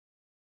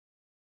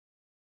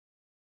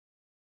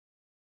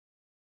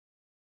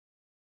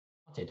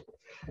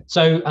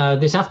So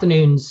this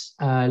afternoon's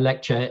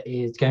lecture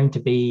is going to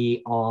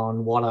be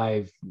on what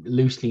I've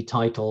loosely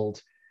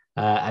titled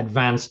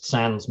Advanced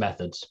SANS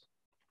Methods.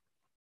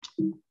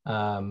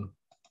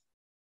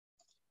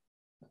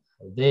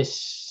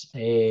 This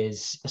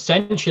is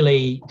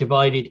essentially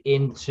divided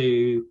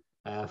into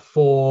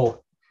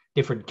 4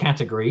 different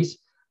categories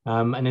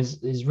and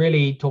is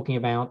really talking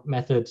about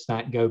methods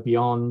that go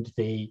beyond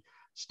the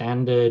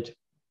standard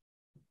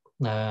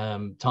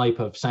type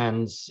of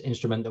SANS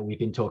instrument that we've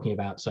been talking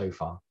about so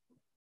far.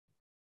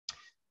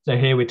 So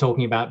here we're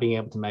talking about being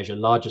able to measure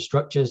larger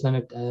structures than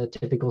a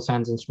typical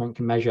SANS instrument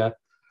can measure,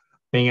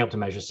 being able to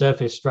measure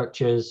surface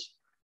structures,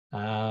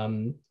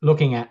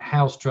 looking at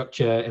how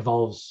structure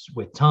evolves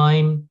with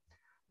time,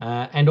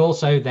 and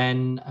also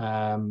then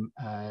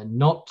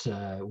not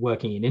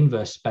working in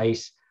inverse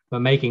space, but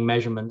making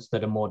measurements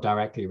that are more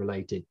directly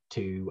related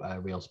to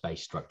real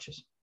space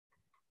structures,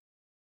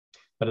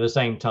 but at the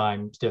same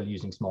time, still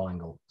using small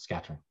angle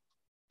scattering.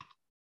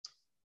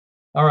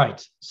 All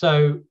right,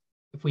 so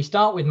if we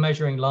start with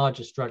measuring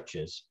larger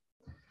structures,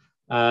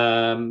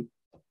 we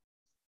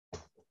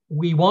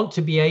want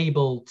to be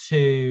able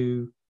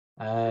to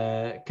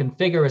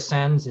configure a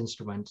SANS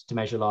instrument to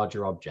measure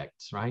larger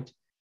objects, right?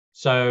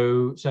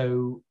 So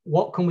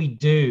what can we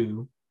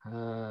do,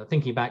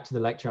 thinking back to the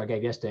lecture I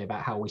gave yesterday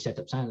about how we set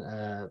up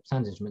SANS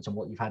instruments and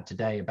what you've had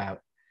today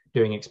about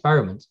doing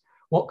experiments,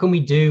 what can we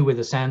do with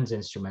a SANS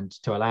instrument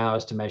to allow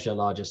us to measure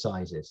larger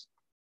sizes?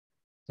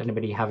 Does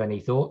anybody have any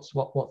thoughts?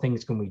 What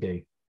things can we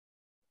do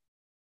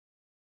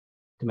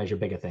to measure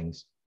bigger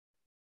things?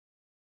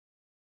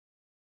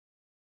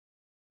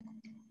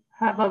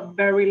 Have a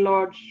very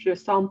large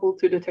sample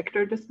to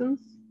detector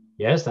distance.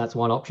 Yes, that's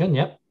one option.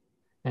 Yep.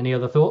 Any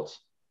other thoughts?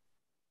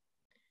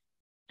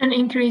 And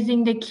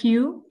increasing the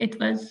Q, it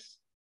was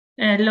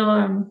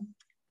lower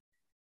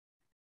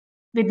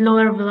with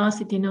lower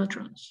velocity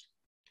neutrons.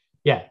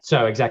 Yeah.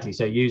 So exactly.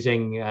 So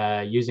using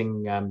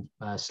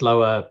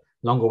slower,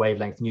 longer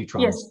wavelength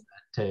neutrons,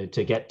 yes,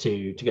 to get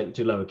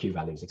to lower Q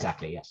values.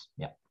 Exactly. Yes.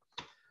 Yeah.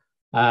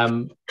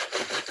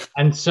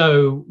 And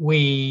so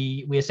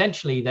we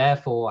essentially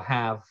therefore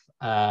have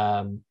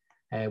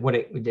what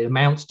it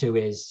amounts to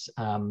is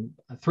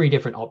 3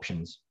 different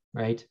options,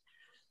 right?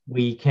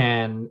 We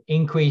can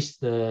increase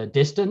the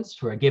distance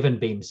for a given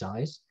beam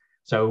size.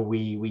 So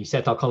we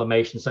set our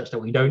collimation such that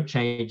we don't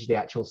change the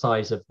actual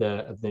size of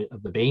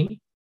the beam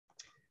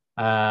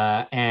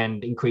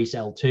and increase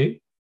L2.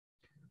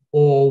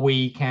 Or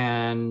we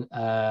can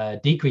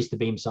decrease the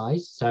beam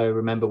size. So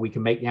remember, we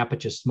can make the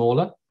aperture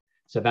smaller.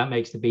 So that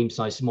makes the beam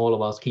size smaller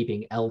whilst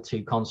keeping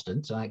L2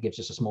 constant. So that gives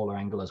us a smaller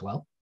angle as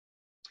well.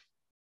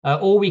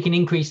 Or we can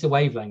increase the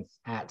wavelength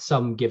at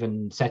some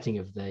given setting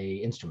of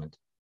the instrument.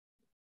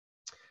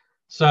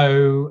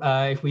 So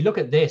if we look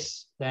at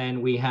this,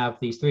 then we have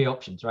these 3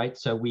 options, right?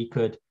 So we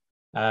could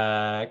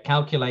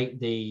calculate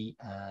the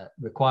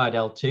required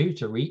L2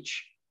 to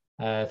reach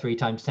 3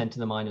 times 10 to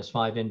the minus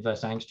 5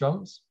 inverse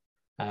angstroms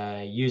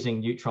using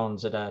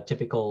neutrons at a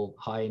typical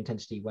high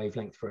intensity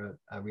wavelength for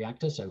a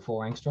reactor, so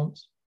 4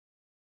 angstroms.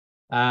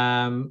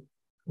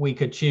 We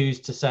could choose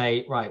to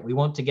say, right, we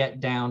want to get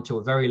down to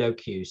a very low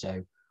Q.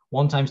 So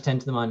 1 times 10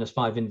 to the minus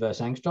 5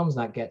 inverse angstroms,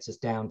 that gets us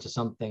down to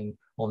something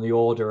on the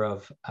order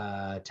of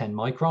 10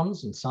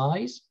 microns in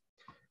size.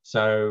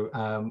 So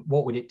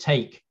what would it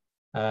take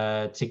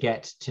to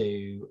get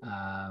to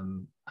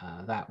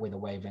that with a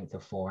wavelength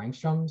of 4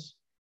 angstroms?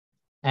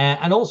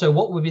 And also,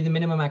 what would be the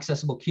minimum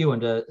accessible Q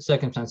under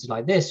circumstances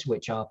like this,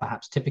 which are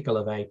perhaps typical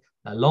of a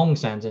long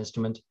SANS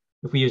instrument,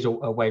 if we use a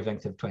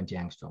wavelength of 20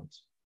 angstroms?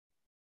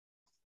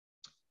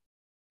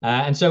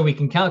 And so we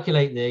can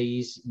calculate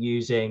these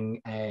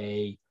using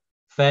a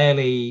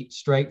fairly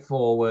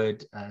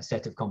straightforward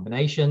set of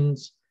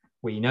combinations.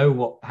 We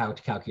know how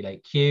to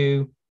calculate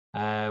Q.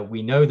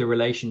 We know the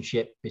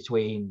relationship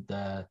between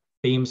the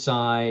beam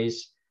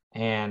size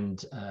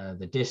and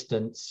the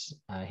distance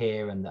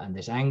here and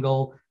this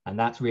angle. And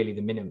that's really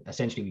the minimum.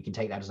 Essentially, we can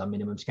take that as our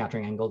minimum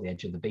scattering angle, the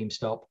edge of the beam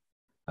stop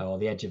or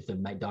the edge of the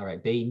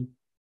direct beam.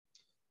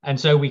 And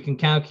so we can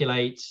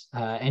calculate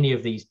any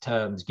of these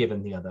terms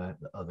given the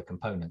other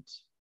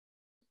components.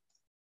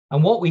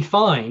 And what we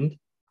find,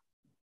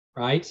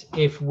 right,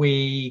 if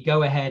we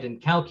go ahead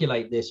and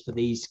calculate this for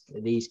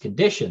these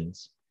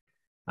conditions,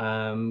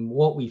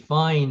 what we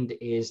find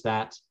is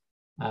that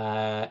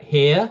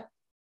here,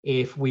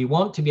 if we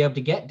want to be able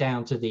to get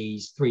down to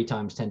these 3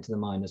 times 10 to the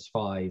minus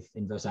 5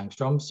 inverse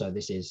angstroms, so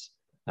this is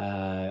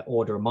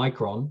order a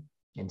micron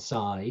in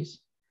size,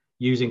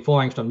 using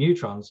 4 angstrom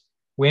neutrons,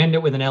 we end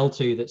up with an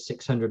L2 that's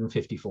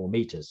 654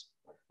 meters.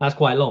 That's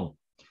quite long.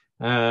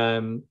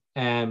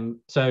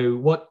 So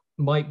what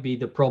might be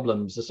the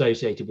problems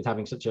associated with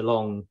having such a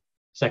long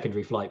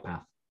secondary flight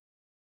path?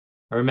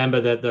 I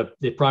remember that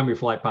the primary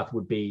flight path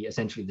would be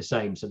essentially the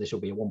same. So this will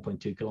be a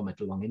 1.2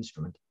 kilometer long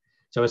instrument.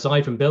 So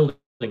aside from building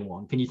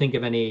one, can you think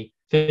of any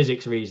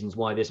physics reasons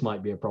why this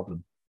might be a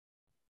problem?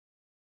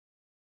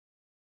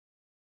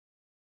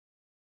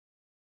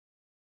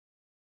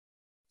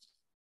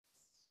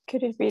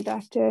 could it be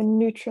that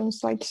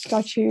neutrons like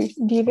start to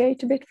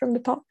deviate a bit from the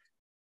top?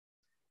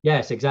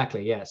 Yes,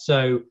 exactly. Yeah.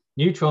 So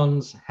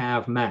neutrons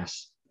have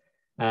mass,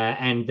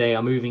 and they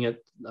are moving at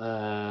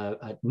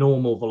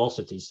normal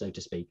velocities, so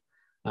to speak,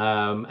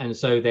 and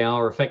so they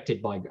are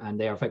affected by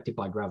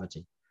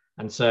gravity.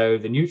 And so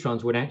the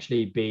neutrons would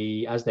actually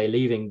be, as they're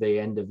leaving the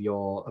end of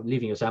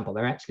leaving your sample,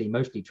 they're actually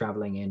mostly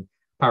traveling in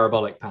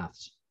parabolic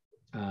paths.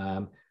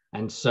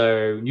 And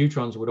so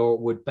neutrons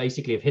would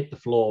basically have hit the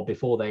floor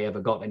before they ever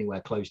got anywhere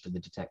close to the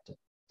detector.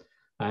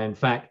 In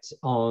fact,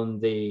 on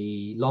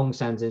the long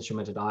SANS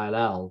instrument at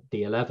ILL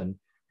D11,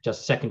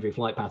 just a secondary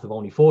flight path of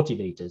only 40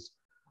 meters,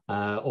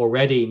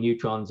 already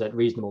neutrons at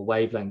reasonable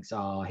wavelengths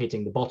are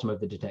hitting the bottom of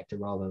the detector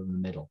rather than the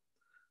middle.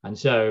 And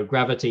so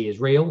gravity is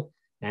real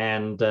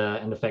and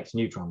affects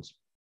neutrons.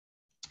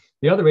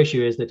 The other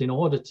issue is that in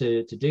order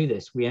to do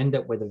this, we end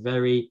up with a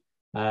very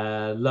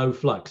low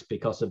flux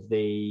because of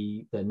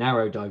the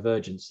narrow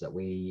divergence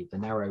the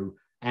narrow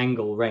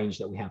angle range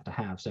that we have to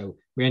have. So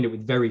we end up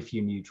with very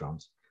few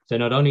neutrons. So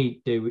not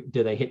only do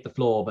they hit the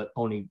floor, but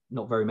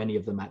not very many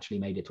of them actually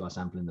made it to our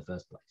sample in the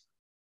first place.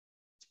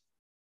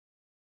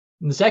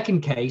 In the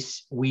second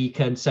case, we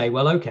can say,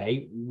 well,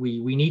 okay,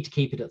 we need to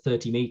keep it at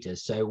 30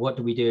 meters. So what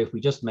do we do if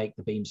we just make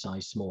the beam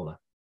size smaller?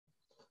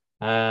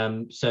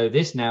 So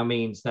this now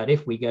means that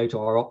if we go to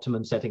our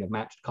optimum setting of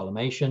matched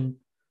collimation,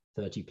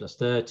 30 plus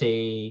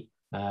 30,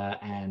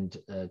 and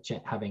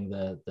having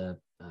the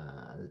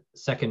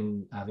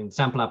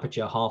sample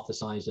aperture half the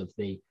size of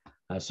the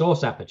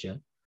source aperture,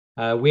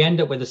 we end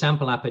up with a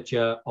sample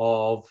aperture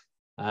of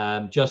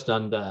just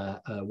under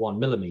 1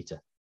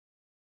 millimeter.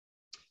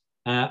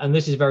 And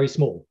this is very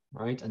small,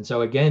 right? And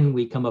so again,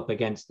 we come up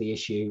against the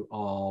issue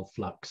of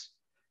flux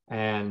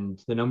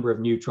and the number of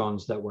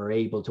neutrons that we're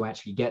able to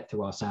actually get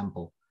through our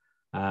sample.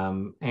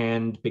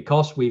 And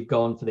because we've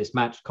gone for this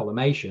matched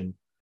collimation,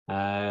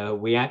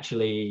 we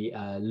actually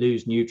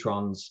lose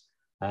neutrons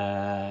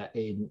as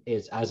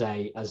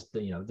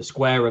the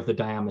square of the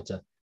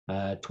diameter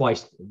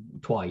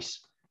twice.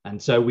 And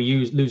so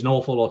we lose an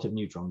awful lot of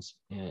neutrons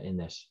in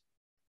this.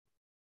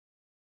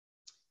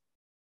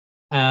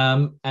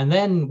 And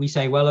then we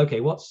say, well,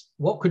 okay,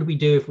 what could we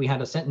do if we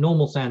had a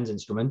normal SANS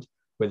instrument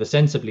with a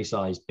sensibly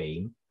sized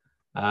beam?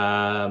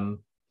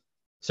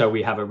 So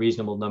we have a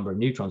reasonable number of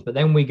neutrons, but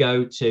then we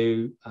go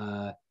to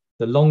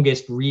the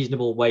longest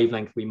reasonable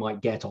wavelength we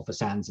might get off a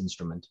SANS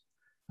instrument.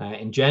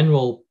 In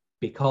general,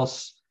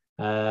 because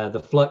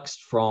the flux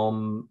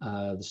from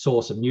the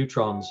source of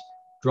neutrons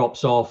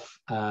drops off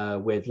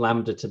with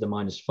lambda to the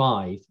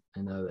 -5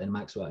 in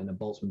a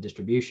Boltzmann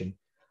distribution,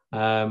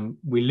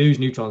 we lose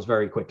neutrons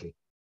very quickly.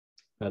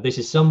 This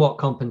is somewhat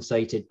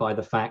compensated by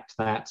the fact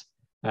that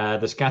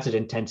the scattered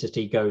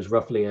intensity goes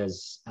roughly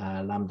as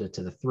lambda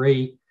to the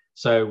 3.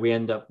 So we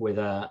end up with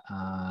a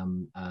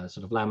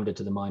sort of lambda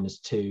to the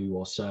 -2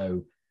 or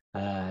so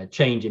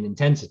change in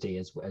intensity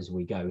as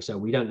we go. So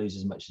we don't lose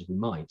as much as we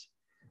might.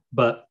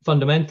 But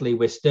fundamentally,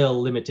 we're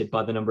still limited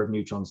by the number of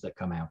neutrons that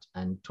come out.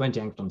 And 20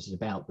 angstroms is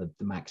about the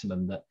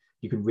maximum that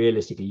you can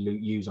realistically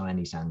use on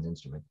any SANS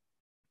instrument.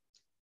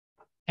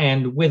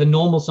 And with a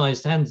normal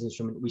sized SANS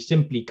instrument, we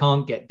simply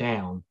can't get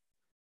down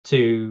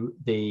to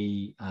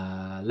the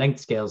length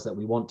scales that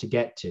we want to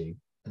get to,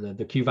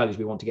 the Q values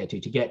we want to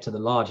get to the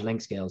large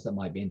length scales that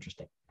might be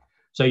interesting.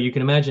 So you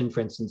can imagine,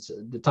 for instance,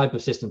 the type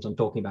of systems I'm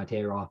talking about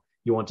here are,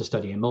 you want to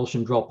study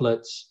emulsion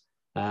droplets,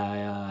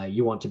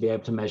 you want to be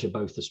able to measure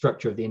both the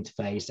structure of the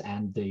interface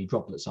and the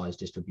droplet size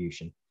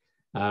distribution.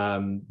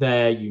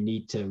 There you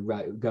need to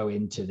go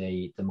into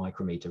the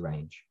micrometer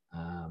range,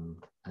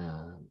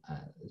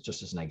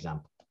 just as an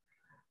example.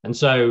 And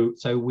so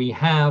we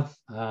have,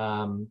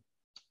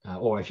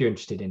 or if you're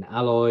interested in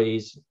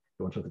alloys,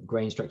 you want to look at the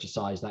grain structure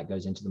size, that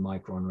goes into the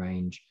micron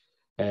range.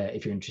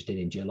 If you're interested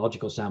in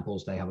geological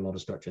samples, they have a lot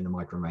of structure in the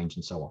micron range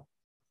and so on.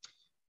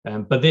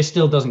 But this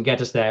still doesn't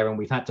get us there, and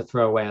we've had to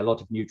throw away a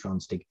lot of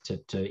neutrons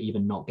to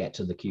even not get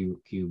to the Q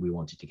we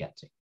wanted to get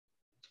to.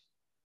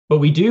 But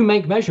we do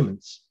make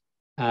measurements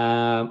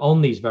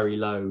on these very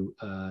low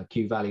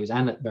Q values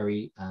and at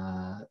very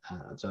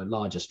so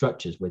larger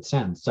structures with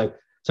SANS.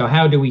 So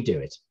how do we do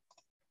it?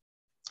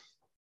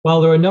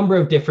 Well, there are a number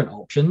of different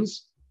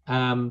options.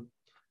 One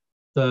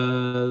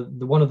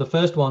of the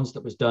first ones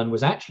that was done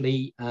was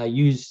actually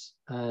use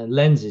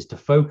lenses to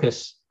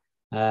focus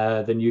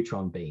the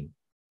neutron beam.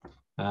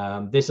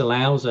 This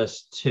allows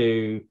us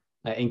to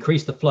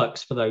increase the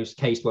flux for those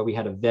cases where we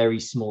had a very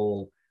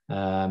small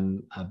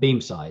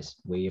beam size.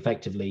 We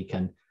effectively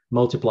can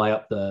multiply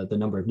up the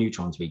number of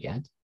neutrons we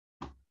get.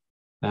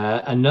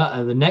 And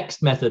the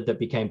next method that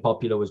became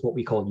popular was what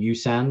we call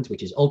USANS,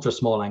 which is ultra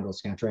small angle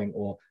scattering,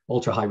 or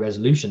ultra high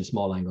resolution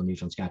small angle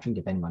neutron scattering,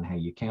 depending on how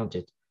you count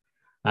it.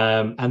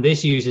 And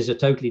this uses a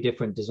totally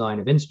different design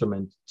of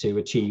instrument to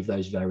achieve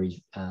those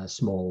very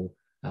small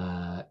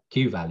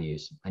Q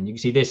values. And you can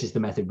see this is the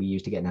method we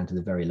use to get down to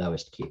the very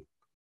lowest Q.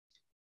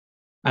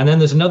 And then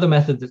there's another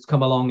method that's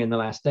come along in the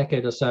last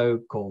decade or so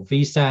called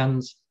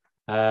VSANS,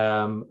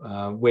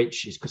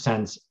 which is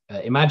SANS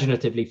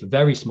imaginatively for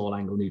very small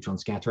angle neutron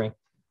scattering.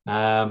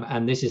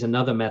 And this is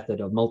another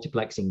method of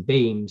multiplexing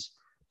beams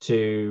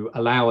to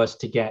allow us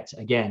to get,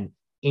 again,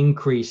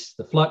 increase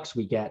the flux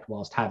we get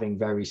whilst having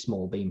very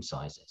small beam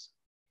sizes.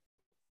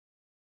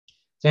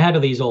 So how do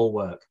these all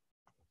work?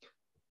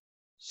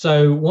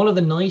 So one of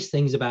the nice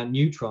things about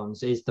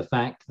neutrons is the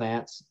fact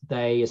that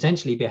they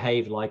essentially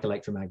behave like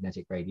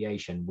electromagnetic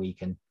radiation. We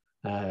can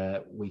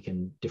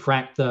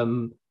diffract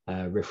them,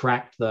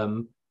 refract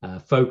them,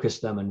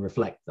 focus them, and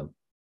reflect them,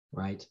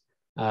 right?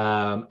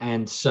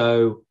 And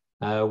so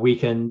we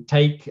can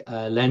take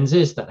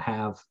lenses that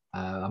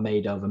are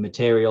made of a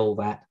material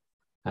that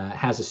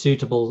has a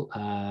suitable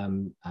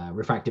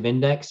refractive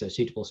index, so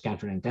suitable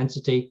scattering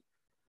intensity.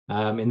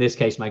 In this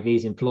case,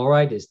 magnesium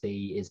fluoride is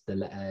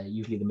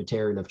usually the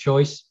material of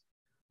choice,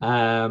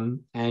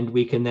 and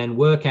we can then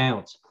work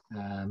out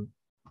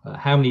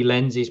how many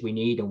lenses we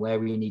need and where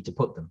we need to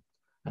put them.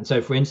 And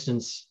so, for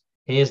instance,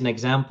 here's an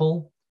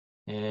example.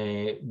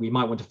 We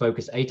might want to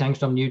focus 8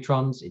 angstrom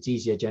neutrons. It's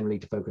easier generally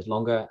to focus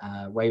longer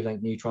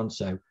wavelength neutrons.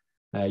 So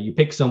you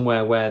pick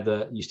somewhere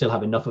where you still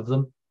have enough of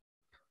them.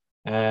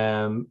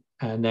 And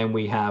then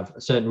we have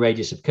a certain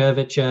radius of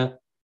curvature.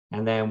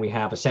 And then we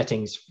have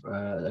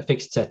a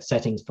fixed set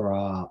settings for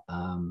our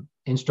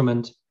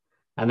instrument.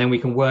 And then we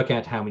can work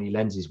out how many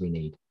lenses we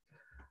need.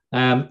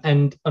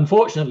 And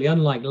unfortunately,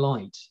 unlike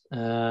light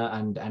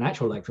and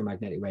actual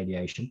electromagnetic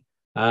radiation,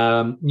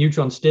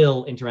 neutrons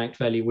still interact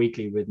fairly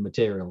weakly with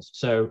materials.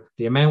 So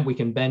the amount we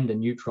can bend a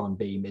neutron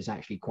beam is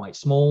actually quite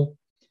small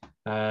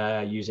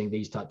using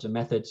these types of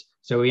methods.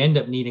 So we end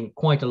up needing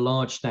quite a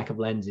large stack of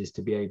lenses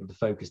to be able to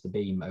focus the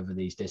beam over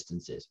these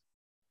distances.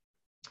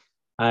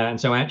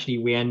 And so actually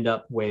we end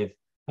up with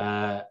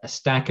a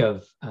stack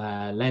of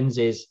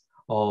lenses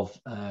of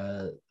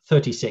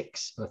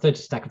 36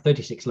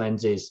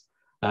 lenses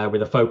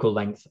with a focal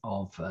length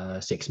of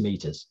 6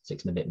 meters,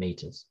 6 and a bit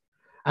meters.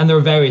 And there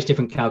are various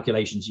different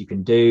calculations you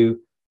can do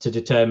to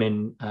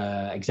determine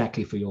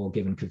exactly for your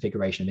given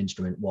configuration of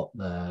instrument what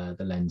the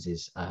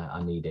lenses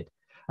are needed.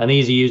 And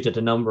these are used at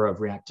a number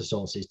of reactor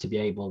sources to be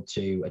able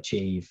to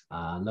achieve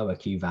lower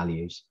Q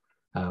values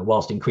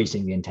whilst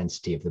increasing the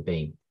intensity of the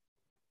beam.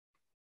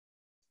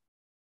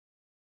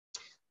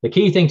 The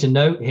key thing to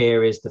note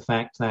here is the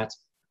fact that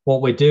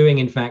what we're doing,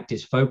 in fact,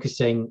 is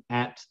focusing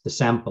at the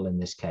sample in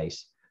this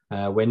case.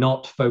 We're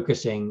not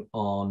focusing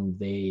on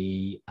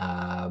the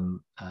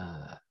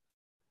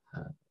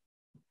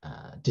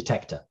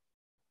detector,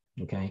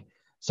 okay?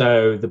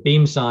 So the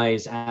beam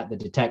size at the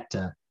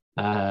detector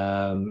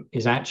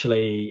is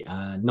actually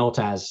not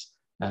as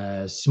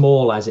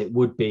small as it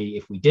would be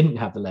if we didn't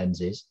have the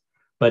lenses,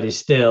 but is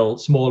still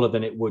smaller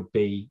than it would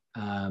be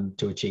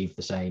to achieve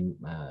the same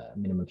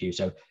minimum Q.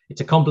 So it's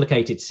a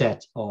complicated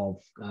set of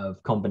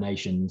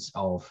combinations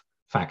of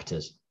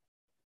factors.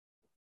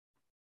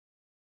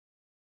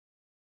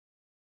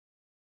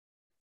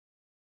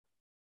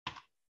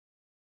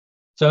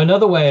 So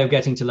another way of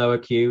getting to lower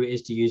Q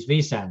is to use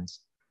VSANS.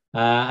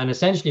 And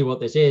essentially what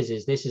this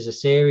is a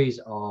series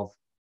of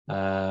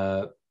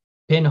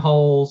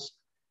pinholes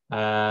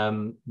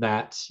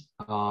that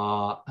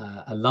are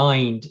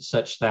aligned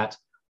such that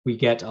we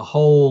get a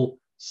whole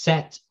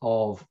set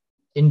of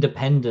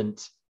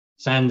independent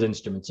SANS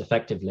instruments,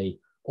 effectively,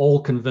 all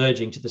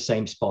converging to the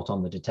same spot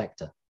on the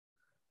detector.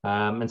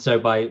 And so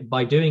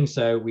by doing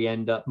so, we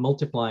end up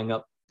multiplying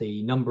up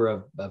the number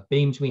of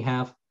beams we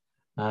have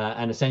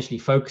and essentially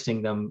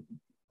focusing them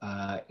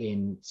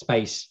in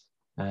space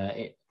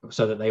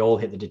so that they all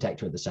hit the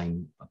detector at the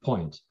same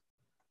point.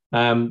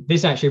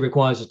 This actually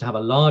requires us to have a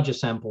larger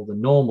sample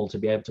than normal to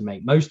be able to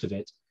make most of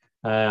it,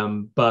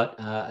 but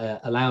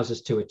allows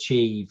us to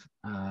achieve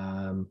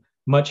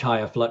much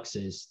higher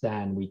fluxes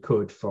than we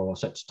could for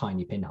such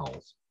tiny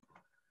pinholes.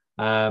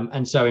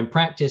 And so in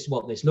practice,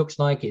 what this looks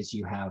like is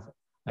you have,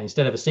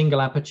 instead of a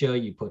single aperture,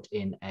 you put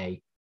in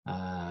a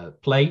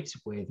plate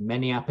with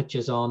many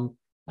apertures on,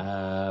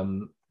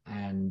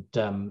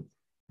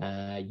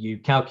 you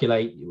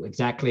calculate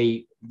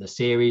exactly the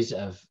series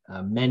of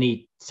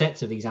many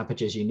sets of these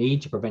apertures you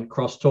need to prevent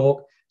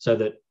crosstalk, so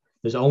that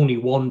there's only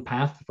one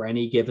path for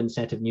any given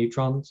set of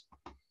neutrons.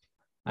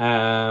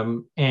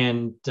 You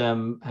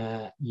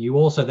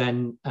also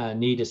then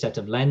need a set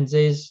of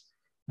lenses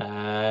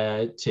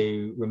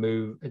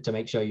to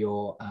make sure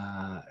you're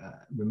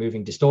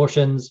removing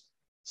distortions,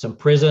 some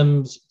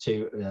prisms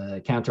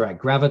to counteract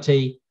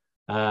gravity,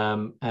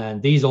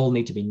 and these all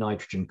need to be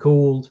nitrogen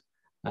cooled.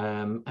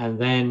 And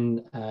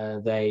then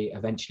they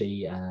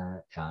eventually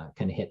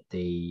can hit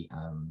the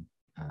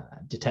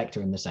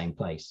detector in the same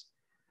place.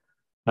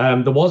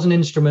 There was an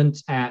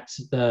instrument at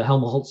the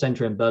Helmholtz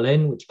Center in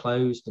Berlin, which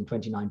closed in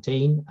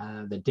 2019,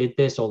 that did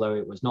this, although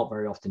it was not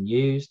very often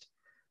used.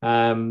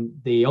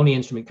 The only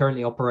instrument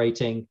currently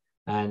operating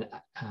and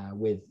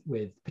with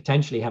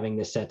potentially having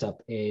this set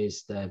up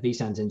is the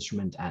VSANS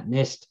instrument at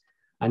NIST.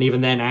 And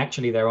even then,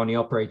 actually, they're only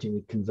operating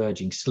with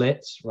converging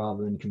slits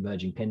rather than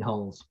converging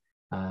pinholes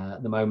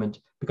at the moment,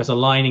 because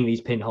aligning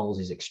these pinholes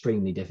is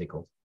extremely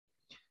difficult.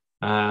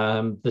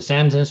 The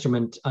SANS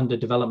instrument under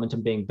development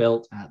and being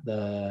built at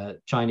the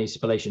Chinese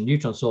spallation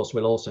neutron source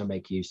will also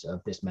make use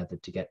of this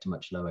method to get to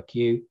much lower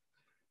Q.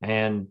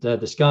 And the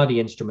SCADI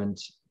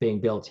instrument being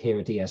built here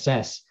at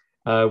ESS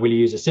will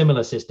use a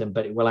similar system,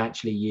 but it will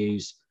actually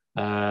use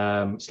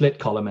slit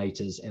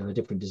collimators in a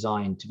different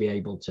design to be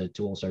able to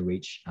also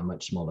reach a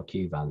much smaller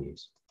Q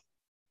values.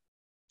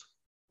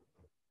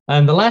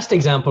 And the last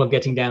example of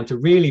getting down to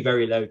really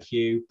very low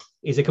Q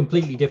is a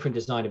completely different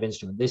design of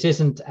instrument. This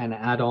isn't an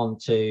add-on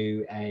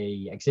to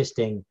a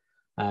existing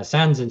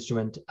SANS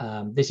instrument.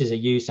 This is a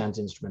U-SANS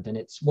instrument, and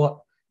it's what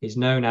is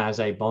known as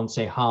a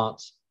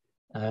Bonse-Hart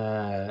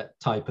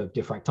type of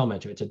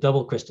diffractometer. It's a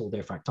double crystal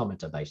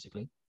diffractometer,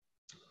 basically.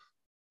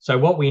 So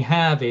what we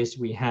have is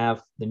we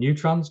have the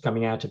neutrons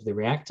coming out of the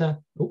reactor.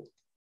 Ooh.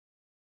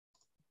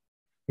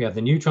 We have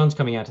the neutrons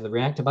coming out of the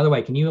reactor. By the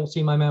way, can you all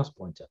see my mouse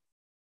pointer?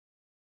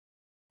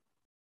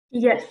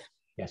 Yes.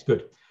 Yes,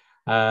 good.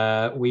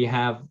 We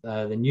have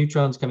the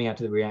neutrons coming out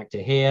of the reactor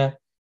here.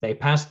 They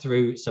pass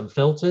through some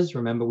filters.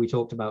 Remember, we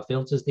talked about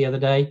filters the other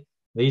day.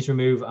 These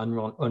remove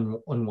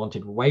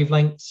unwanted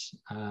wavelengths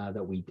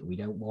that we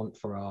don't want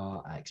for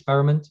our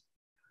experiment.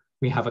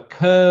 We have a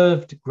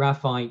curved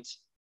graphite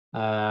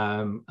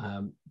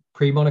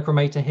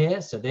pre-monochromator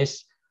here. So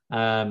this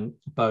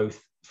both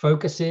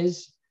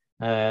focuses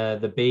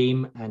the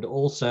beam and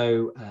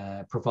also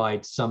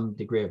provides some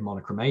degree of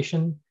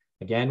monochromation.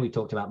 Again, we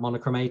talked about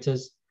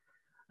monochromators.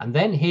 And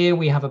then here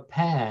we have a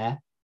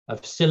pair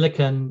of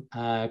silicon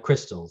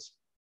crystals.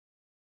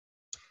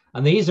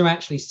 And these are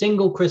actually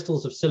single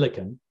crystals of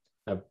silicon,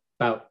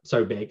 about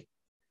so big,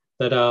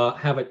 that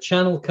have a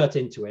channel cut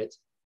into it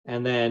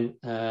and then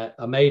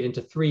are made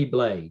into 3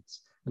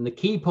 blades. And the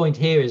key point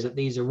here is that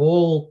these are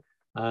all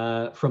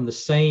from the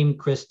same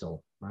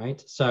crystal,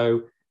 right?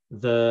 So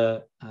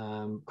the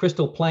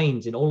crystal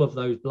planes in all of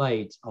those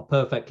blades are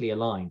perfectly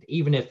aligned,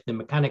 even if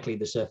mechanically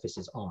the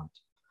surfaces aren't.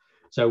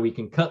 So we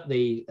can cut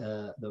a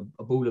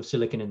ball of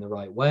silicon in the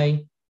right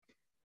way.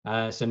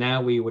 So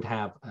now we would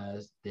have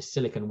this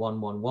silicon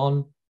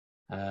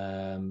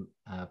 111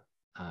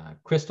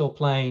 crystal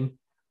plane,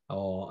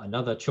 or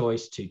another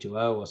choice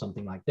 220 or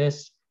something like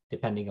this,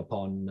 depending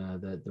upon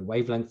the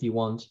wavelength you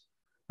want.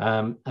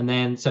 And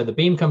then so the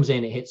beam comes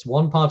in, it hits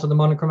one part of the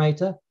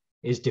monochromator,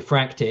 is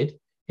diffracted,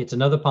 hits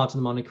another part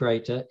of the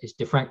monochromator, is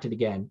diffracted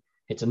again,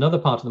 hits another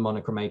part of the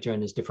monochromator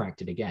and is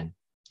diffracted again.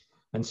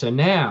 And so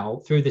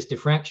now through this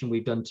diffraction,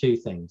 we've done 2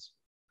 things.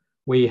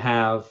 We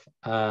have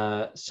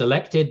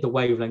selected the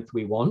wavelength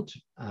we want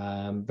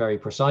very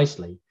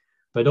precisely,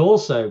 but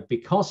also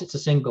because it's a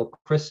single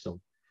crystal,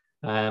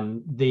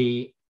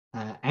 the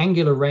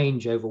angular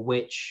range over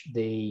which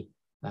the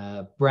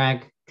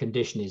Bragg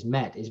condition is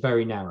met is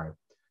very narrow.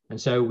 And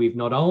so we've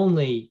not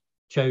only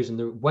chosen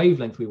the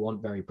wavelength we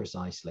want very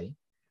precisely,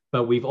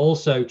 but we've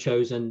also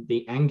chosen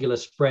the angular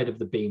spread of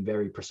the beam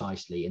very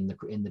precisely in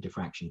the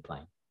diffraction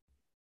plane.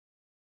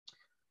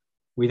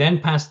 We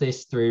then pass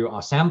this through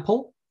our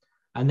sample,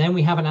 and then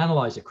we have an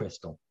analyzer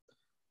crystal.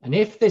 And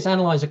if this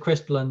analyzer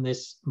crystal and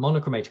this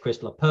monochromator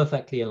crystal are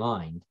perfectly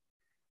aligned,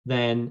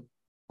 then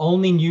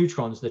only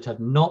neutrons that have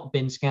not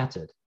been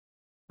scattered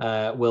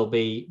will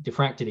be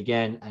diffracted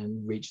again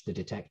and reach the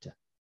detector.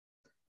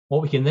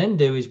 What we can then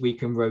do is we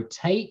can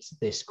rotate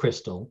this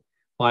crystal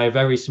by a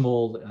very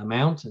small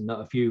amount, and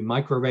not a few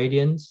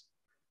microradians.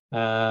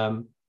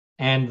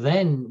 And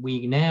then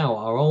we now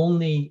are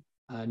only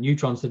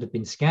neutrons that have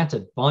been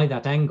scattered by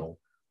that angle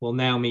will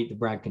now meet the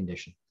Bragg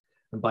condition.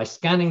 And by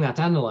scanning that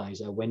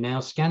analyzer, we're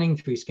now scanning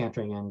through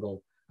scattering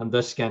angle and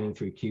thus scanning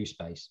through Q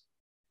space.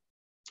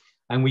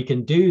 And we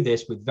can do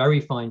this with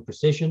very fine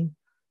precision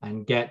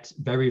and get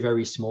very,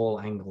 very small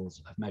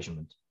angles of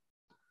measurement.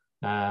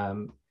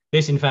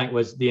 This, in fact,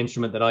 was the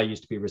instrument that I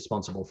used to be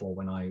responsible for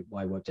when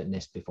I worked at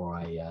NIST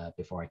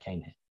before I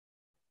came here.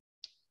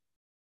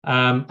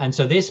 And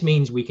so this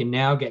means we can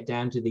now get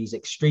down to these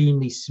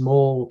extremely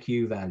small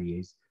Q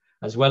values,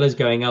 as well as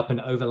going up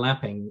and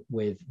overlapping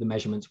with the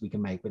measurements we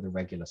can make with a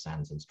regular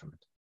SANS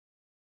instrument.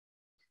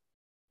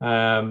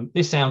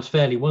 This sounds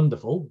fairly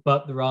wonderful,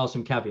 but there are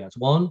some caveats.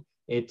 One,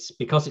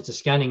 because it's a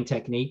scanning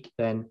technique,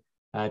 then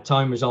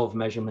time resolved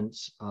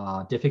measurements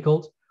are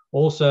difficult.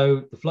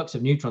 Also, the flux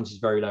of neutrons is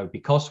very low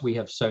because we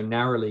have so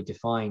narrowly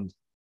defined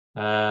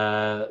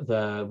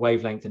the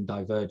wavelength and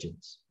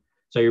divergence.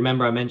 So you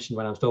remember I mentioned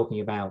when I was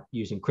talking about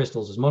using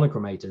crystals as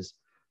monochromators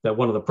that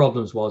one of the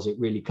problems was it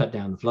really cut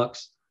down the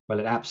flux. Well,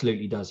 it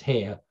absolutely does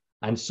here.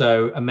 And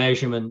so a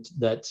measurement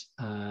that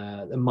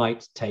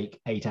might take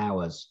 8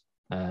 hours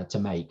to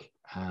make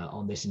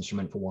on this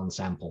instrument for one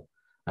sample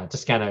to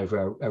scan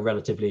over a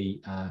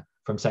relatively,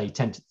 from say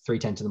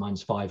 310 to the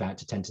minus 5 out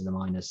to 10 to the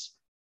minus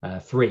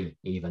 3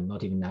 even,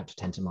 not even out to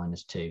 10 to the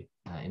minus 2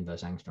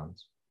 inverse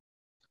angstroms.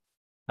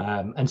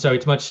 And so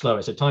it's much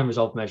slower. So time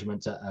resolved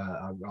measurements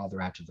are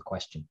rather out of the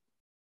question.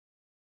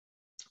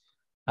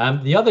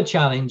 The other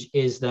challenge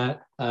is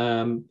that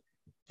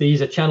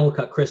these are channel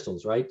cut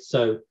crystals, right?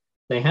 So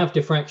they have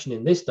diffraction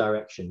in this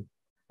direction.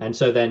 And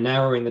so they're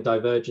narrowing the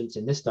divergence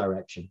in this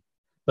direction,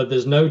 but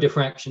there's no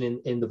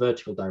diffraction in the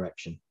vertical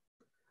direction.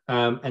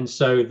 And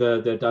so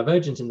the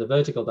divergence in the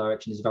vertical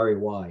direction is very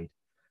wide.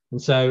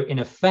 And so in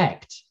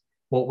effect,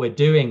 what we're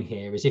doing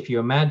here is, if you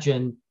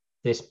imagine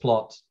this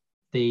plot,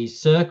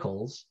 these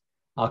circles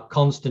are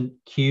constant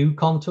Q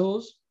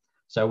contours.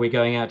 So we're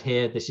going out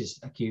here, this is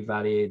a Q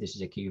value, this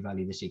is a Q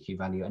value, this is a Q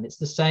value, and it's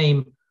the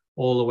same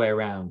all the way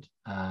around.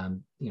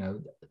 You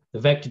know, the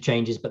vector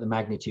changes, but the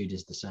magnitude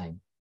is the same.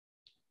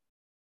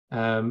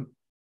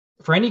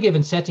 For any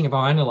given setting of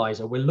our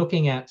analyzer, we're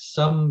looking at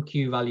some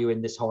Q value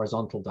in this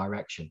horizontal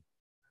direction.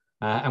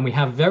 And we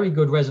have very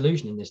good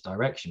resolution in this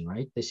direction,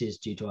 right? This is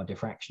due to our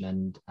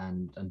diffraction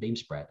and beam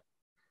spread.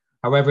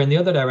 However, in the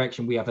other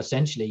direction, we have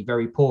essentially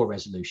very poor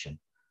resolution.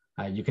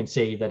 You can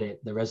see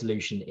that the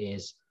resolution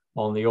is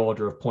on the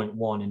order of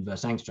 0.1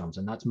 inverse angstroms,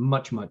 and that's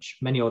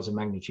many orders of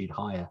magnitude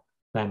higher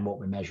than what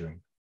we're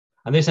measuring.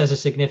 And this has a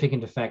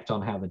significant effect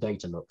on how the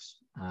data looks,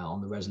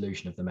 on the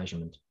resolution of the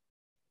measurement.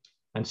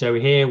 And so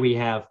here we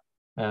have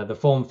the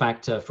form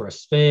factor for a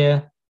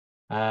sphere,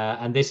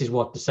 and this is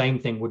what the same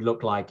thing would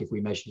look like if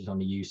we measured it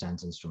on a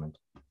SANS instrument.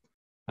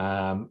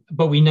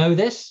 But we know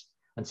this,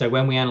 and so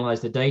when we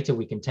analyze the data,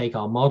 we can take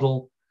our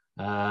model,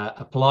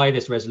 apply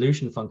this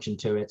resolution function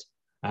to it,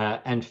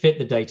 and fit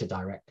the data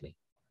directly.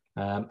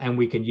 And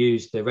we can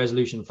use the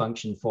resolution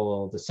function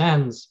for the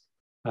SANS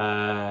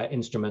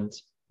instrument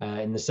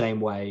in the same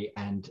way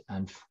and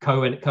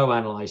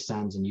co-analyze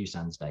SANS and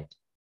SANS data.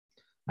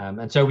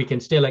 And so we can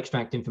still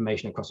extract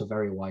information across a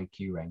very wide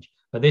Q range.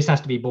 But this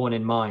has to be borne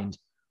in mind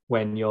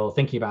when you're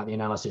thinking about the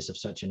analysis of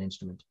such an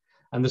instrument.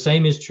 And the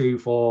same is true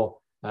for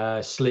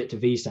slit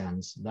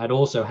VSANS. That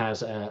also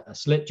has a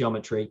slit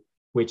geometry,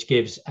 which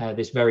gives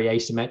this very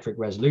asymmetric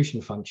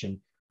resolution function,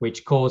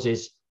 which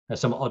causes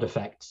some odd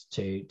effects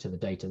to the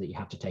data that you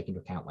have to take into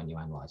account when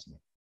you're analyzing it.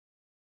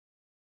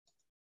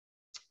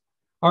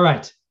 All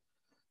right,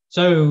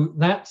 so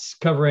that's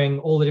covering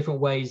all the different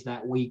ways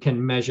that we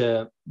can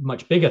measure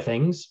much bigger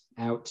things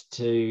out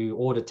to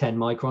order 10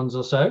 microns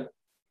or so,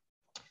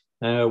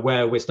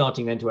 where we're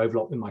starting then to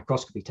overlap with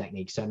microscopy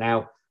techniques. So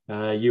now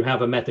you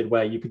have a method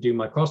where you could do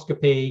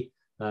microscopy,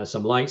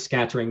 some light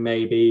scattering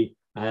maybe,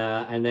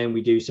 and then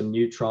we do some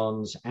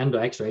neutrons and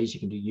X-rays.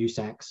 You can do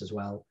USACs as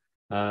well.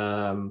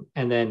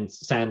 And then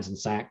SANS and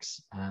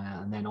SACs,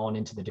 and then on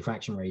into the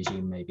diffraction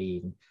regime maybe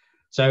even.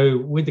 So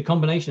with the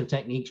combination of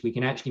techniques, we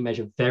can actually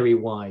measure very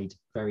wide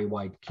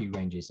Q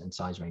ranges and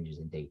size ranges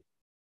indeed.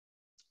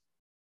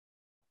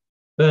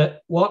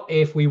 But what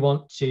if we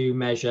want to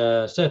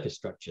measure surface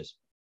structures?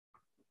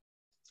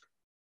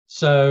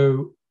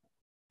 So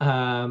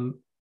in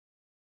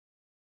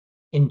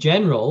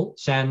general,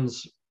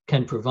 SANS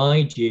can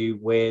provide you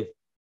with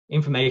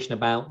information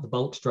about the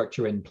bulk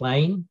structure in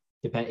plane,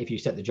 if you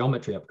set the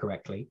geometry up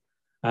correctly,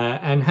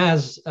 and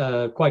has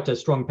quite a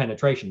strong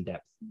penetration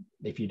depth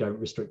if you don't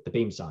restrict the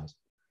beam size.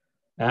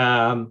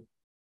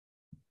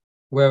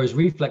 Whereas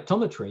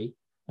reflectometry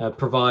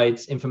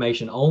provides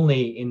information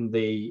only in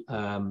the,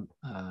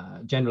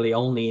 generally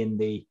only in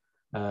the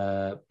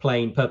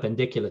plane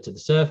perpendicular to the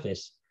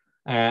surface,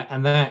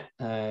 and that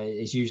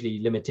is usually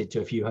limited to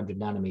a few hundred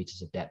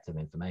nanometers of depth of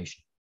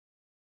information.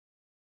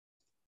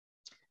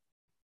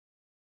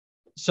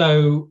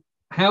 So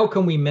how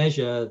can we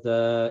measure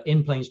the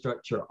in-plane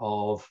structure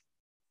of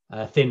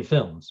thin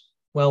films?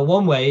 Well,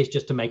 one way is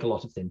just to make a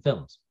lot of thin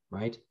films,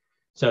 right?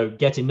 So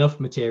get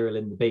enough material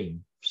in the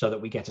beam so that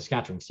we get a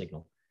scattering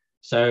signal.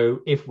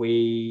 So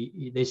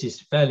this is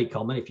fairly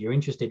common. If you're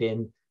interested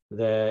in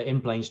the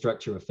in-plane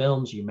structure of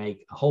films, you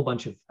make a whole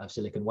bunch of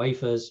silicon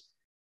wafers,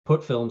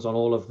 put films on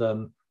all of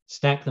them,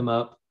 stack them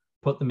up,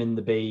 put them in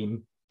the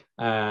beam,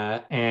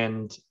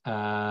 and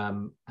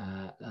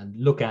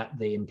look at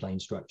the in-plane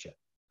structure,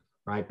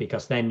 right?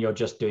 Because then you're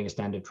just doing a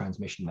standard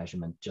transmission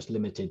measurement, just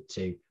limited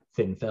to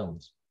thin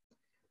films.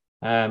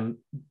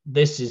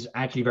 This is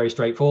actually very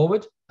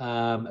straightforward,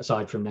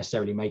 aside from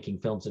necessarily making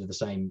films that are the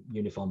same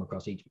uniform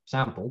across each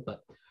sample.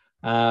 But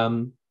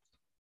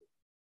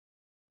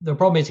the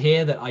problem is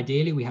here that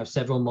ideally we have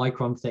several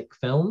micron thick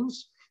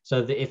films. So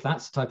that if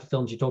that's the type of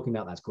films you're talking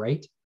about, that's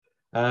great.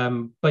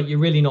 But you're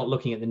really not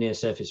looking at the near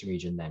surface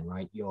region then,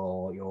 right?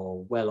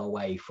 You're well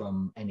away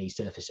from any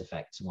surface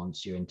effects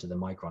once you're into the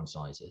micron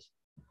sizes.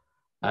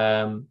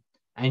 And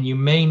you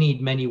may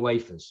need many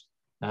wafers.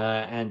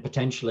 And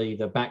potentially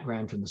the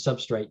background from the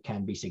substrate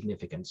can be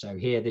significant. So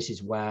here, this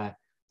is where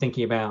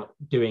thinking about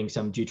doing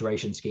some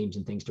deuteration schemes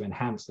and things to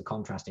enhance the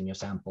contrast in your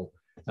sample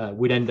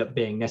would end up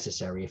being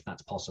necessary if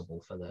that's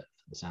possible for the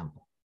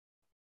sample.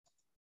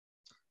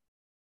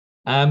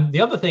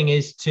 The other thing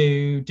is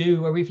to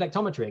do a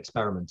reflectometry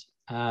experiment.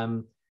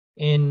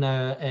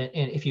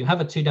 If you have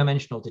a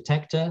two-dimensional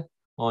detector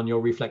on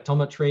your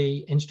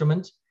reflectometry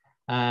instrument,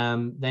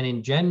 then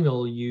in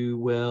general you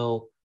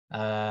will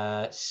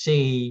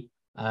see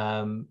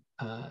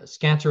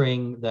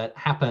scattering that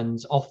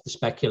happens off the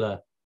specular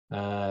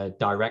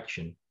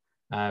direction,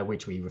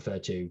 which we refer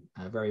to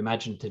very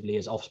imaginatively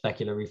as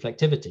off-specular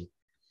reflectivity.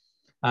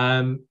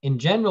 In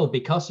general,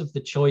 because of the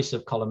choice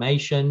of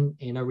collimation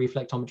in a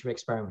reflectometry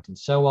experiment and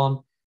so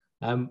on,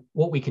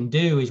 what we can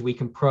do is we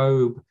can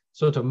probe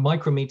sort of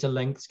micrometer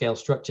length scale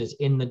structures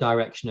in the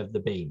direction of the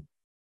beam,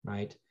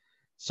 right?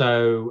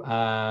 So,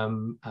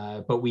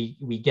 but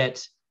we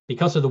get,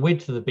 because of the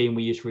width of the beam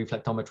we use for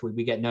reflectometry,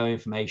 we get no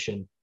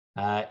information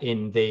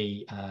in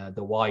the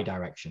y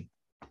direction,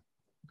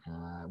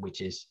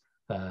 which is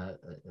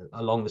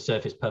along the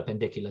surface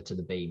perpendicular to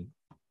the beam.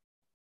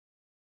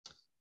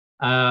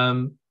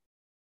 So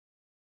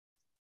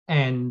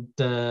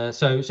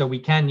we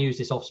can use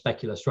this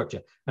off-specular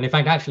structure. And in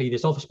fact, actually,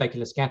 this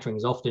off-specular scattering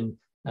is often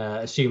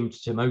assumed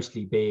to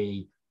mostly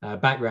be a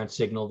background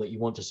signal that you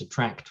want to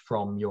subtract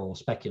from your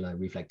specular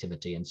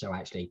reflectivity. And so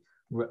actually,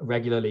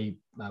 regularly,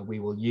 we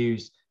will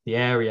use the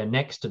area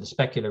next to the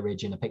specular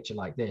ridge in a picture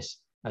like this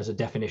as a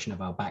definition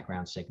of our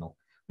background signal.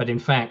 But in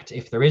fact,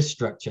 if there is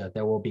structure,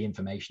 there will be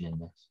information in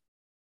this.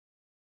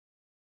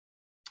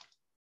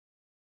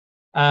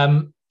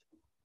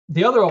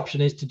 The other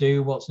option is to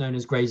do what's known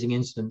as grazing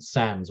incidence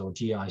SANS, or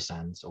GI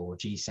SANS, or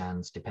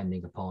G-SANS,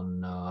 depending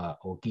upon,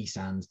 or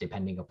G-SANS,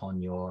 depending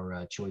upon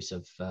your choice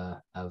of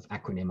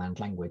acronym and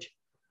language.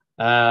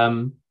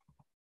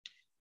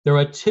 There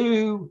are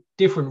two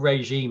different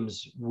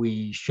regimes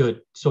we have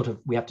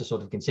to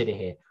sort of consider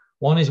here.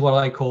 One is what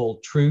I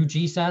call true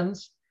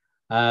G-SANS.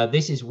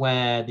 This is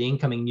where the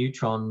incoming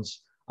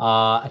neutrons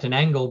are at an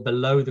angle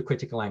below the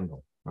critical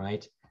angle,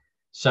 right?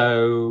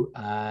 So,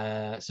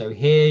 so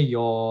here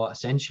you're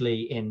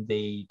essentially in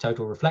the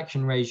total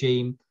reflection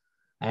regime,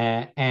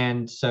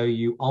 and so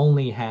you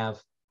only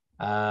have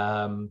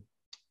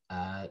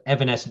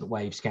evanescent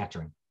wave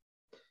scattering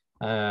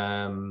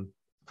from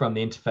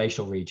the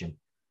interfacial region.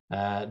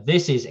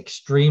 This is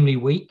extremely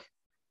weak.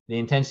 The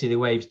intensity of the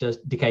waves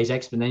decays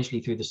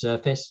exponentially through the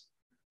surface,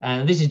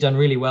 and this is done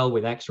really well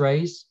with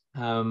X-rays.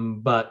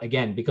 But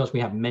again, because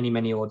we have many,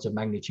 many orders of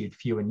magnitude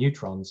fewer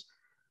neutrons,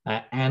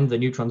 and the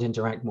neutrons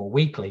interact more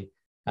weakly,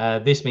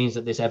 this means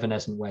that this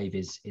evanescent wave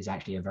is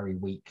actually a very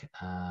weak,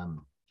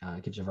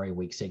 gives a very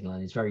weak signal,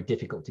 and it's very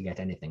difficult to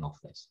get anything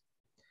off this.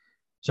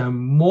 So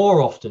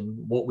more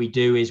often what we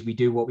do is we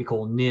do what we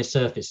call near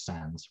surface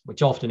SANS,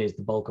 which often is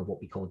the bulk of what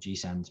we call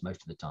G-SANS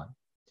most of the time.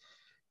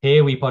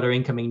 Here we put our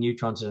incoming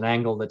neutrons at an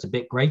angle that's a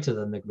bit greater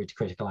than the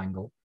critical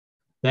angle.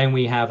 Then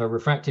we have a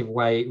refractive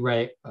wave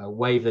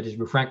that is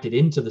refracted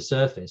into the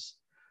surface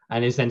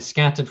and is then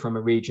scattered from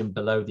a region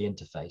below the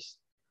interface.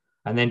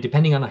 And then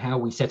depending on how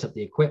we set up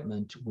the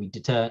equipment, we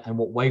determine and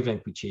what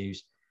wavelength we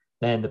choose,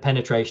 then the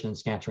penetration and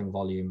scattering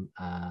volume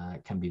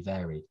can be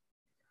varied.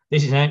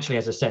 This is actually,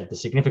 as I said, the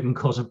significant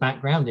cause of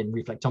background in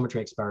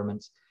reflectometry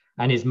experiments,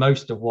 and is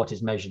most of what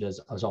is measured as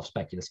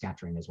off-specular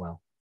scattering as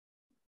well.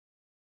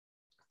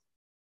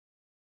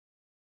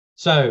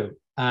 So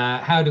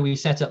how do we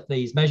set up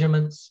these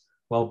measurements?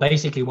 Well,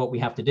 basically what we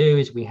have to do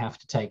is we have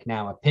to take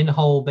now a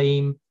pinhole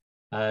beam.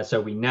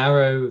 So we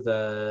narrow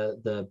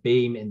the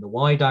beam in the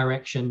Y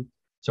direction.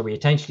 So we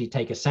essentially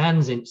take a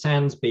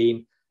SANS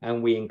beam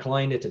and we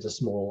incline it at a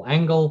small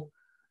angle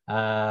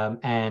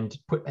and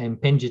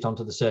impinge it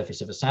onto the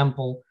surface of a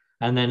sample,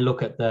 and then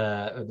look at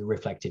the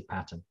reflected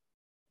pattern.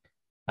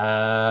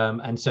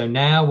 And so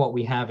now what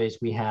we have is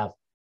we have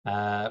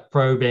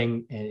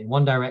probing in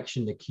one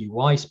direction the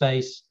QY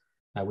space,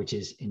 which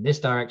is in this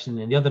direction,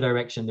 in the other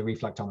direction the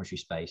reflectometry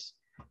space.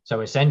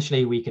 So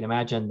essentially we can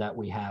imagine that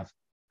we have,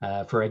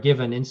 for a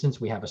given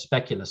instance, we have a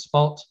specular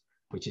spot,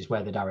 which is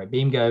where the direct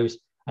beam goes,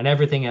 and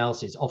everything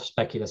else is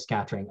off-specular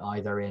scattering,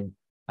 either in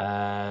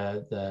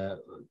the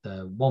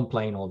one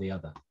plane or the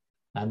other.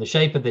 And the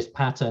shape of this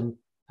pattern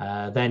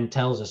then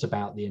tells us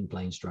about the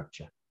in-plane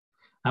structure.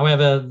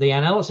 However, the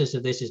analysis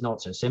of this is not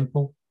so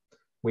simple.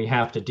 We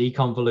have to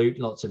deconvolute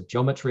lots of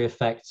geometry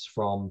effects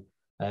from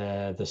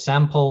the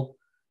sample,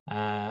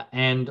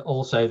 and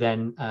also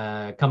then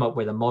come up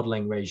with a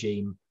modeling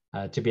regime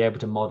to be able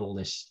to model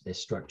this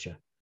structure.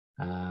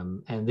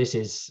 And this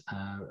is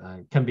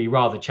can be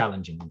rather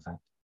challenging, in fact.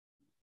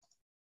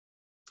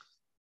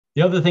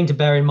 The other thing to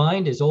bear in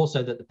mind is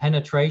also that the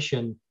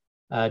penetration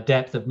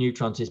depth of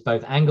neutrons is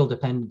both angle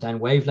dependent and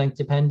wavelength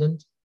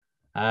dependent.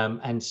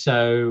 And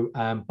so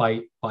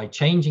by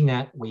changing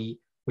that, we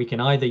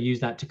can either use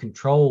that to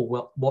control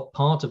what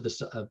part of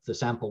the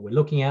sample we're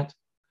looking at,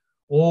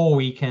 or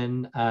we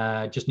can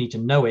just need to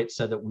know it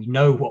so that we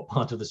know what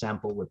part of the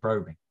sample we're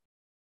probing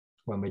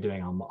when we're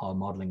doing our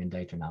modeling and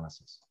data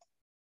analysis.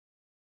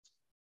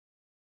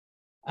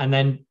 And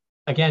then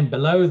again,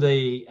 below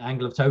the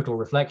angle of total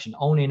reflection,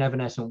 only an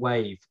evanescent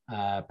wave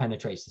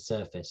penetrates the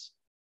surface.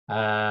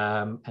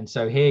 And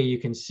so here you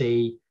can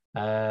see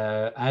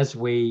as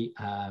we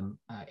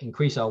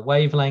increase our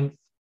wavelength,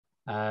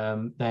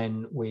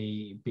 then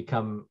we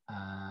become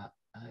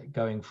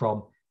going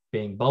from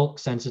being bulk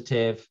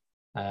sensitive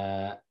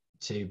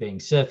to being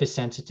surface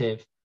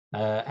sensitive,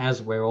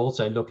 as we're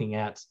also looking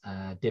at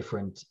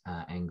different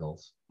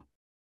angles.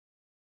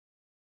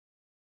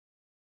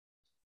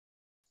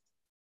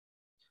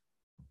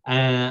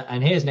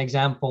 And here's an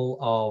example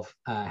of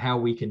how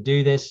we can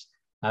do this.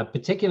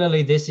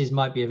 Particularly, this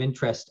might be of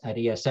interest at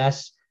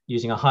ESS.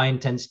 Using a high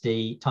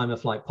intensity time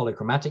of flight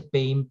polychromatic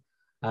beam,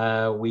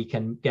 we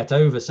can get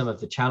over some of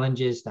the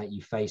challenges that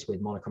you face with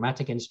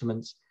monochromatic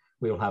instruments.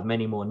 we will have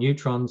many more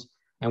neutrons,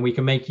 and we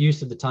can make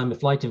use of the time of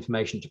flight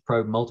information to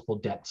probe multiple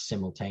depths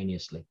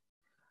simultaneously.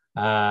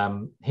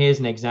 Here's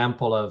an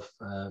example of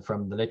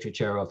from the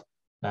literature of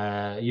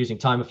using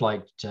time of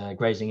flight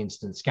grazing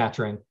incidence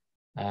scattering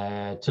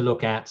to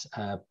look at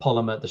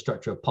the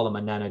structure of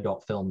polymer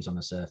nanodot films on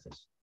a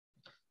surface.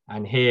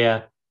 And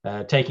here,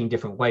 taking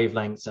different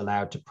wavelengths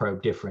allowed to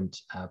probe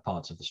different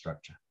parts of the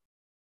structure.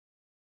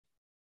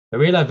 The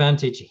real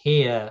advantage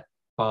here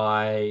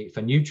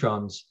for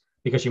neutrons,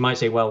 because you might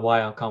say, well,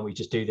 why can't we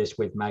just do this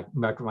with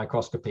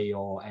microscopy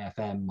or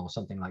AFM or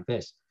something like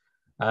this?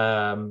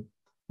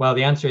 Well,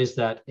 the answer is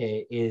that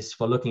it is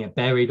for looking at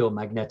buried or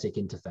magnetic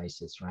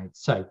interfaces, right?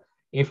 So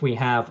if we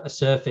have a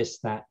surface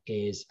that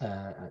is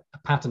a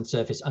patterned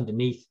surface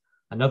underneath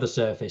another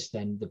surface,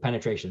 then the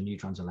penetration of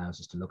neutrons allows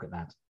us to look at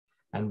that.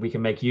 And we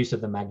can make use of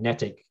the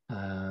magnetic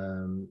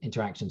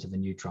interactions of the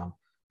neutron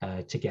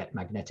to get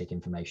magnetic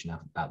information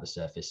about the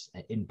surface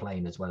in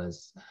plane as well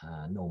as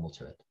normal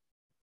to it.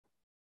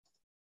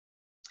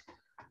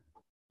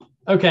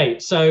 Okay,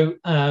 so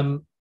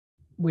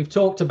we've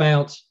talked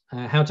about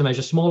how to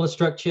measure smaller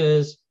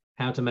structures,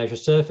 how to measure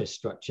surface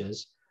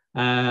structures,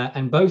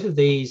 and both of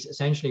these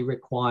essentially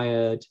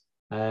required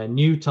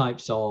new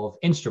types of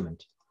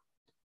instrument.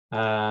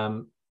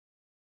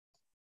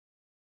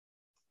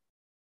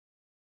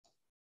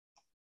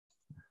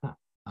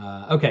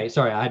 Okay,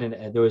 sorry,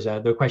 there was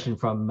a question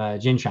from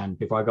Jinshan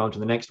before I go on to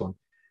the next one.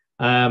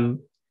 In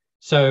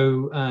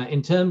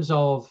terms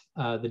of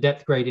the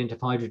depth gradient of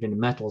hydrogen in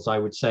metals, I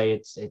would say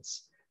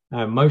it's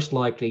most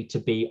likely to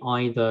be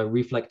either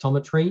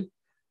reflectometry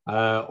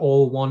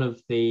or one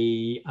of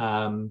the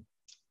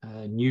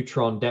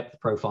neutron depth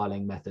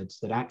profiling methods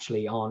that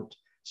actually aren't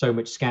so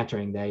much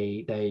scattering.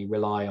 They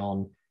rely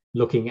on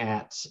looking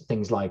at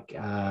things like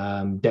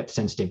depth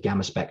sensitive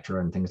gamma spectra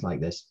and things like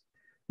this.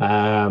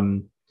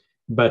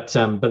 But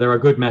there are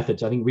good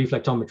methods. I think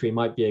reflectometry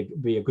might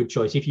be a good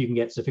choice if you can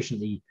get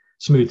sufficiently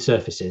smooth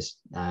surfaces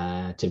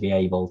to be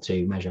able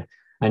to measure.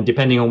 And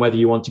depending on whether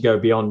you want to go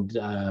beyond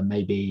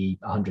maybe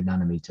 100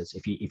 nanometers,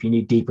 if you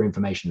need deeper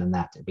information than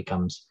that, it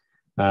becomes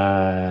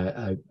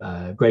a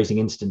grazing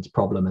incidence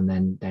problem, and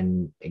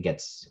then it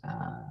gets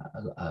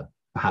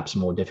perhaps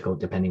more difficult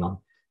depending on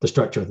the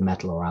structure of the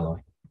metal or alloy.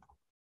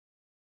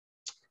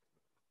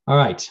 All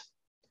right.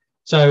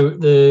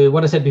 So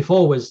what I said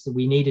before was that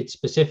we needed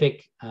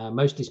specific,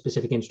 mostly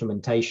specific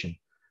instrumentation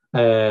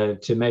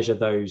to measure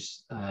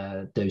those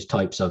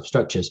types of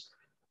structures.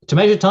 To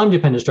measure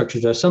time-dependent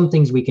structures, there are some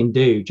things we can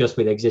do just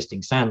with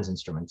existing SANS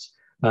instruments,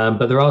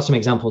 but there are some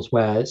examples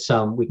where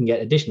we can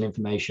get additional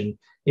information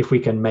if we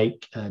can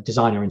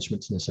design our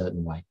instruments in a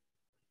certain way.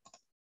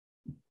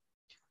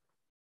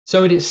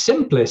 So at its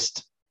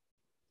simplest,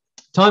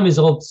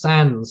 time-resolved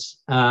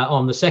SANS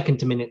on the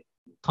second-to-minute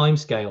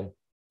timescale,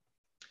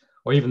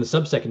 or even the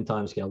sub-second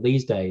timescale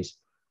these days,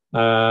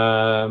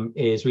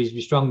 is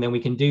reasonably strong. Then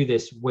we can do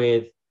this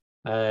with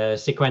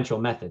sequential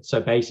methods. So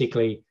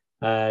basically,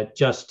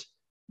 just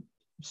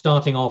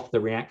starting off the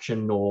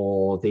reaction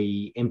or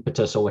the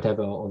impetus or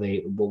whatever, or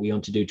what we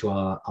want to do to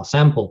our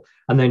sample,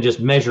 and then just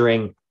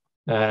measuring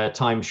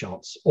time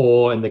shots,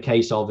 or in the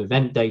case of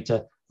event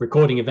data,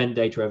 recording event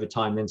data over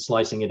time, then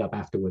slicing it up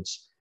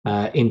afterwards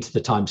into the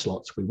time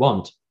slots we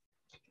want.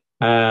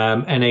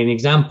 And an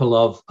example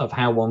of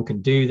how one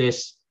can do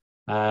this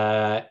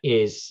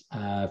is,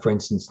 for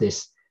instance,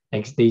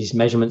 these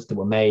measurements that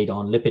were made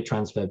on lipid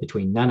transfer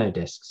between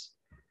nanodiscs.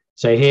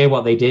 So here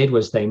what they did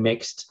was they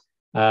mixed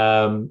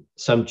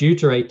some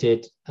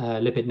deuterated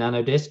lipid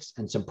nanodiscs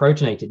and some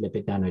protonated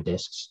lipid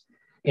nanodiscs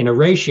in a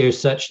ratio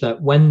such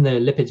that when the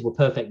lipids were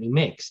perfectly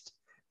mixed,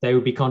 they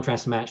would be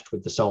contrast matched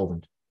with the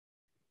solvent.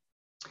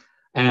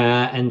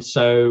 And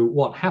so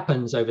what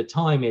happens over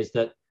time is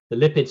that the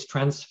lipids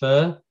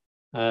transfer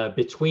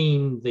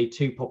between the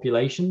two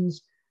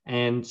populations.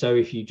 And so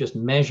if you just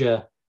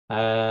measure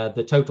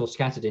the total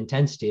scattered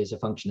intensity as a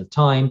function of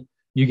time,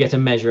 you get a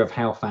measure of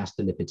how fast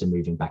the lipids are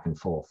moving back and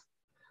forth.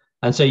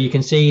 And so you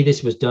can see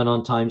this was done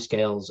on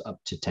timescales up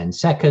to 10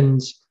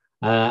 seconds.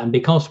 And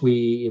because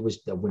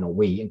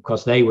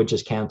because they were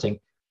just counting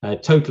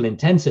total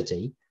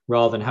intensity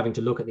rather than having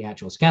to look at the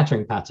actual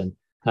scattering pattern,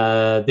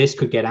 this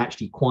could get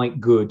actually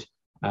quite good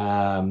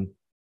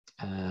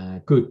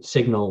good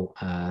signal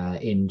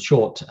in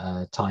short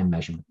time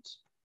measurements.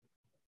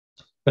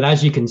 But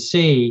as you can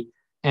see,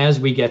 as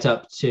we get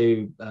up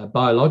to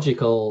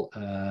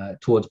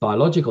towards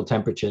biological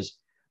temperatures,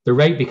 the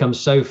rate becomes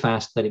so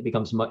fast that it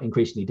becomes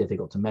increasingly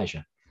difficult to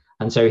measure.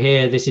 And so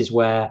here, this is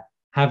where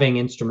having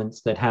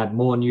instruments that had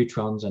more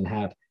neutrons and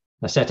had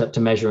a setup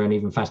to measure an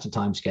even faster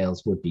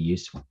timescales would be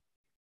useful.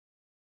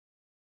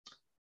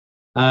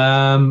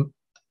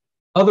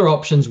 Other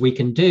options we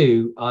can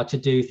do are to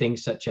do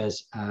things such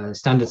as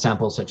standard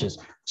samples, such as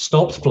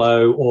stopped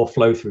flow or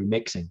flow through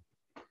mixing.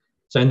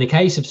 So in the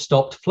case of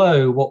stopped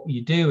flow, what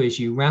you do is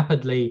you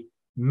rapidly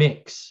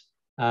mix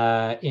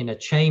in a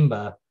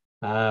chamber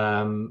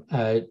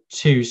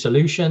two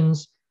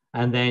solutions,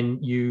 and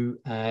then you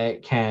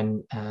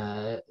can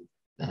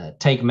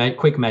take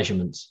quick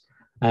measurements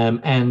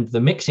and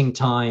the mixing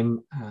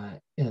time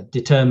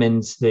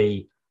determines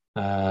the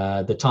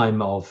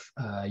time of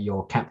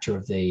your capture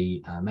of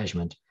the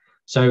measurement.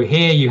 So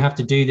here you have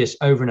to do this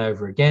over and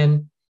over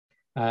again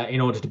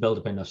in order to build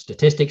up enough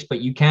statistics,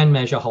 but you can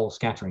measure whole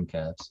scattering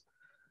curves.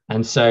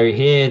 And so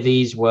here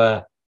these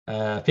were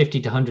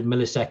 50 to 100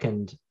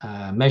 millisecond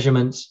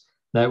measurements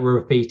that were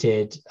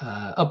repeated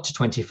up to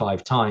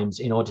 25 times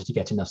in order to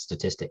get enough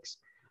statistics.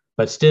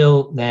 But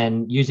still,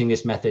 then using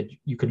this method,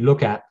 you could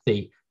look at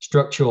the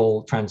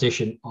structural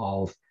transition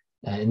of,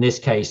 in this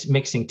case,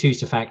 mixing two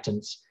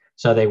surfactants.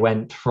 So they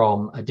went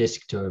from a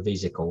disk to a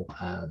vesicle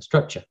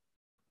structure.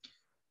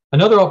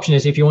 Another option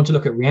is, if you want to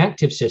look at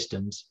reactive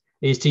systems,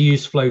 is to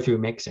use flow-through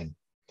mixing.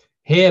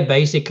 Here,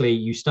 basically,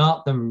 you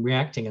start them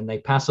reacting and they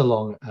pass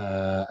along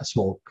a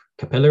small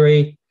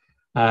capillary.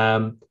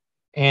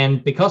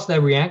 And because they're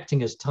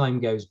reacting as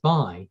time goes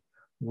by,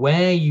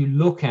 where you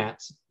look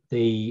at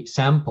the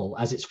sample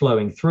as it's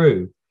flowing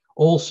through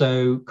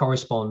also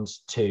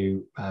corresponds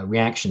to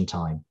reaction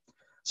time.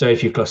 So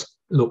if you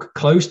look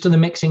close to the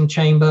mixing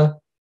chamber,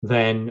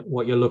 then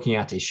what you're looking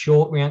at is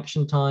short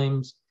reaction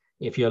times.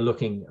 If you're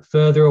looking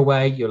further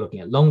away, you're looking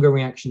at longer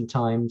reaction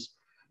times.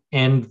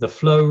 And the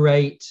flow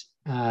rate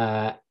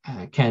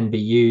can be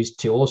used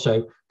to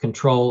also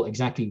control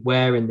exactly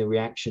where in the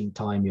reaction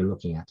time you're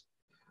looking at.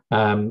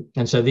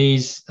 And so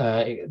these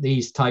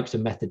types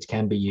of methods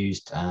can be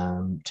used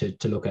to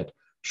look at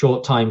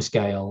short time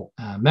scale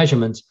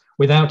measurements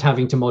without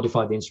having to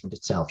modify the instrument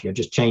itself. You're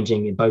just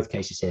changing, in both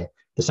cases here,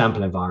 the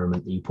sample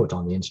environment that you put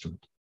on the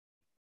instrument.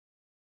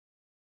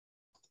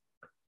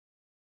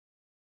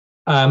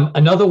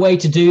 Another way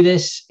to do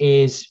this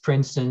is, for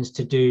instance,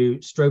 to do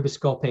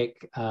stroboscopic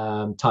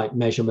type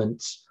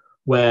measurements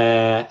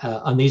where,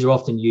 and these are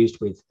often used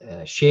with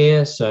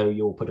shear. So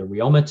you'll put a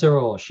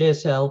rheometer or shear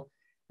cell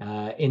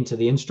into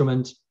the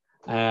instrument,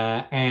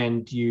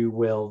 and you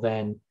will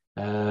then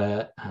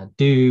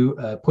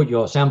put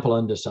your sample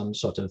under some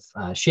sort of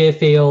shear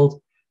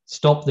field,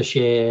 stop the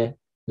shear,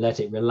 let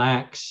it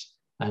relax,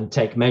 and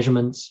take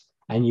measurements.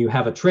 And you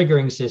have a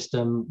triggering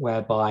system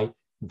whereby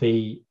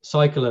the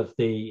cycle of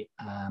the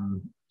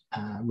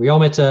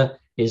rheometer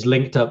is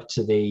linked up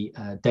to the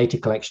data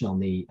collection on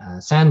the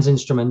SANS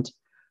instrument.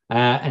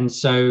 And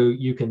so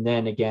you can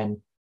then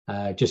again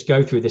just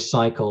go through this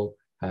cycle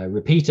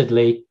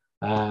repeatedly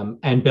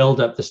and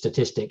build up the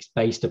statistics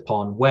based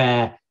upon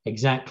where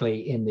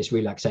exactly in this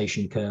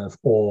relaxation curve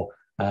or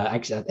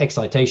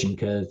excitation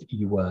curve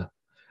you were.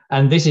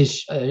 And this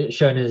is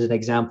shown as an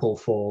example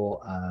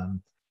for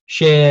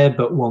shear,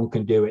 but one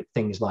can do it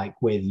things like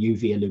with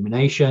UV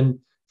illumination.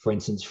 For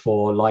instance,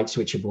 for light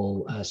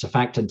switchable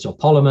surfactants or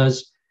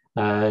polymers,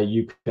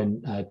 you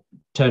can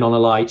turn on a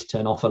light,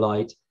 turn off a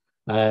light.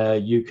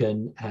 You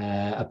can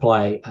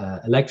apply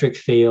electric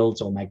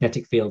fields or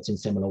magnetic fields in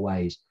similar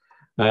ways,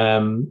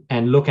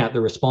 and look at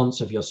the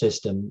response of your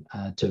system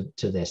to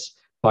this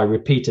by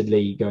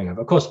repeatedly going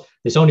over. Of course,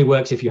 this only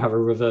works if you have a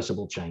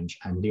reversible change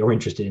and you're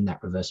interested in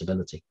that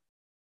reversibility.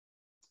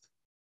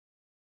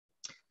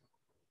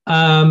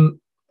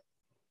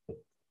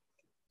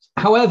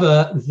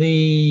 However,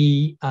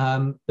 the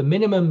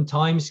minimum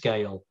time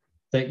scale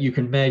that you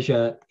can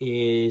measure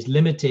is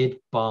limited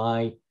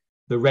by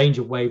the range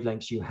of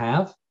wavelengths you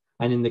have.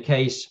 And in the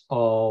case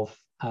of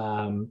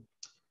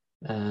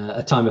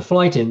a time of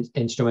flight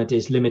instrument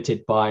is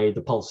limited by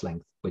the pulse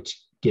length, which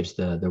gives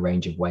the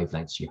range of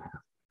wavelengths you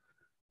have.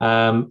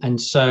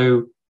 And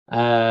so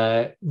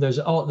for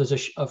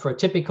a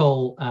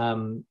typical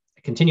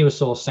continuous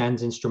source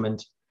SANS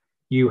instrument,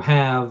 you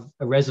have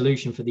a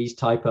resolution for these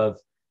type of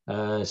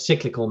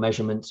cyclical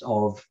measurements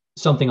of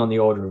something on the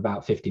order of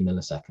about 50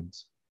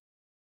 milliseconds.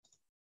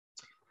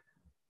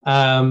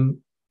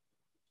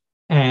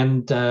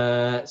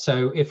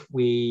 So if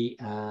we,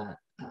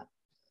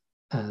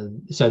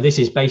 so this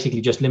is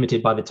basically just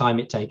limited by the time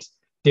it takes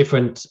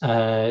different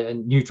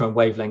neutron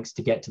wavelengths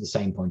to get to the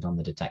same point on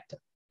the detector.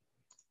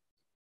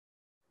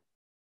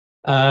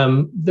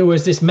 There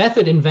was this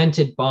method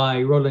invented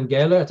by Roland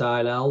Gehler at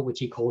ILL, which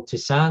he called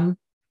TISAN,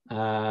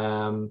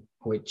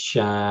 which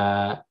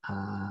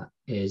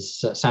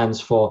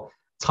stands for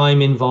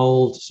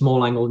time-involved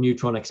small-angle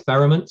neutron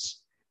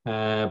experiments,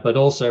 but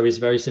also is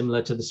very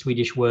similar to the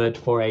Swedish word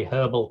for a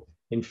herbal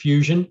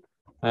infusion.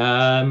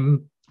 Sorry,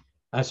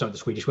 the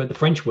Swedish word, the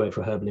French word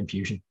for herbal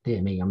infusion.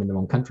 Dear me, I'm in the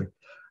wrong country.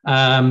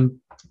 And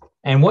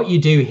what you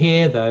do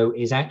here, though,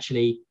 is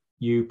actually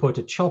you put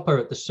a chopper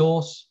at the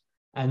source,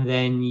 and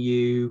then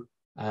you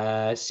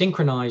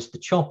synchronize the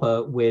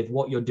chopper with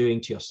what you're doing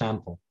to your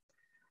sample.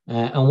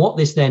 And what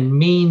this then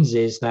means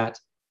is that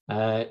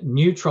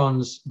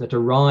neutrons that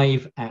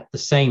arrive at the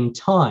same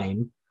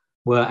time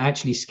were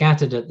actually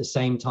scattered at the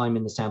same time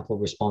in the sample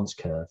response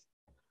curve.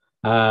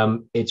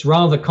 It's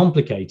rather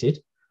complicated.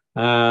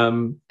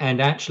 And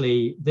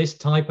actually, this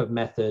type of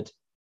method,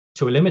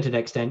 to a limited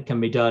extent, can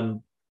be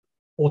done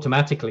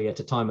automatically at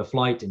a time of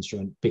flight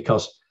instrument,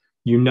 because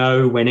you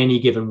know when any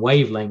given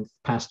wavelength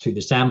passed through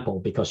the sample,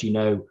 because you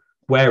know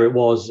where it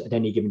was at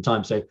any given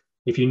time. So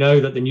if you know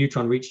that the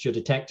neutron reached your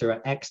detector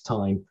at X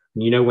time,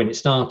 and you know when it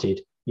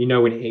started, you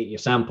know when it hit your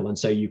sample, and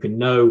so you can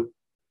know,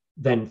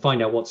 then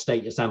find out what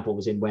state your sample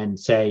was in when,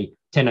 say,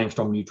 10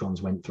 angstrom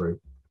neutrons went through.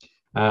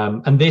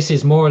 And this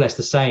is more or less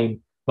the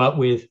same, but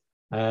with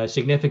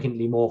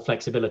significantly more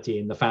flexibility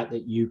in the fact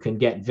that you can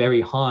get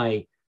very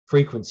high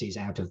frequencies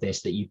out of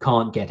this that you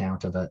can't get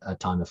out of a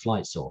time of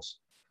flight source.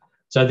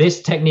 So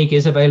this technique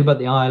is available at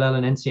the ILL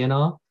and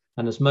NCNR,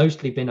 and has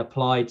mostly been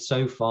applied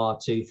so far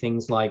to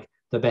things like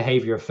the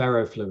behavior of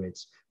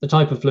ferrofluids, the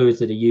type of fluids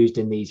that are used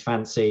in these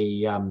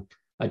fancy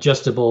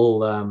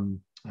adjustable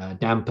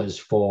dampers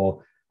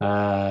for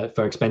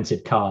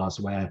expensive cars,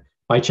 where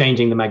by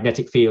changing the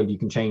magnetic field, you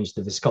can change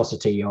the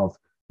viscosity of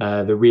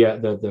the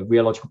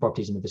rheological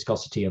properties and the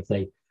viscosity of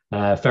the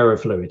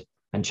ferrofluid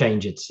and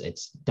change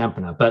its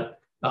dampener. But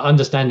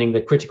understanding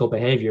the critical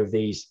behavior of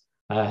these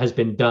has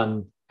been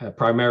done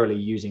primarily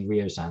using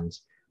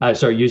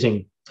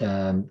using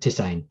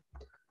Tissane.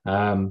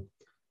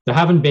 There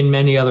haven't been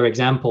many other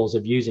examples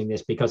of using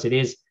this because it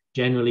is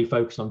generally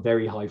focused on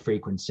very high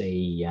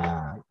frequency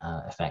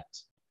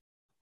effects.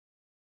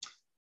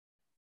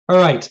 All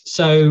right,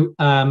 so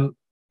now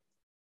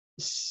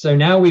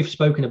we've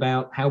spoken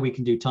about how we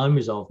can do time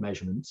resolved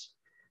measurements.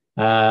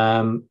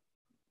 I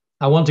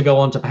want to go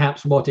on to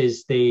perhaps what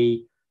is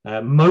the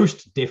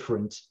most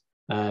different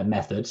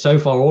method. So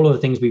far, all of the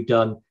things we've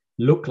done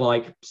look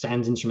like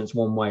SANS instruments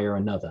one way or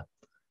another.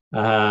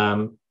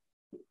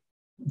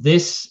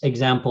 This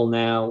example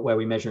now, where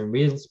we measure in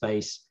real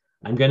space,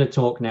 I'm going to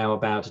talk now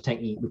about a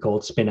technique we call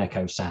spin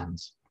echo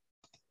SANS.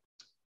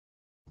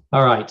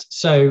 All right,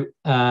 so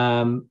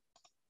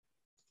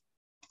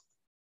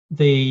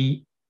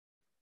the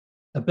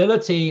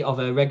ability of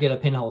a regular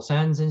pinhole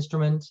SANS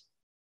instrument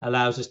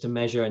allows us to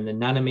measure in the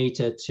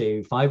nanometer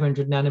to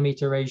 500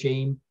 nanometer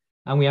regime,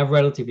 and we have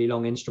relatively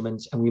long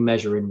instruments, and we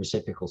measure in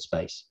reciprocal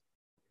space.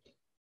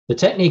 The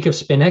technique of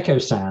spin echo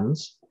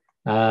SANS,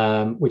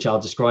 which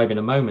I'll describe in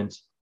a moment,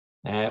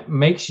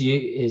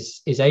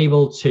 is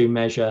able to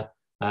measure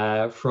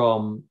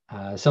from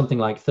something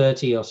like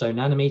 30 or so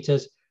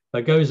nanometers,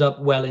 but goes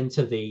up well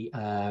into the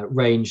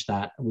range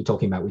that we're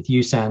talking about with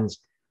USANS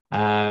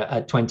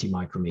at 20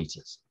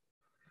 micrometers.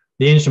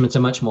 The instruments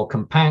are much more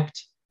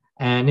compact,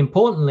 and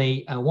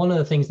importantly, one of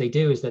the things they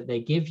do is that they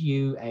give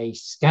you a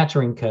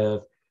scattering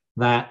curve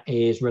that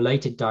is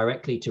related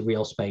directly to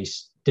real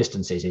space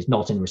distances, is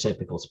not in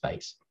reciprocal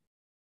space.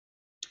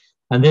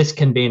 And this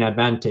can be an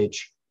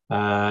advantage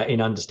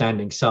in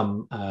understanding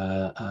some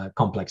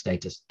complex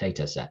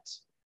data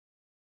sets.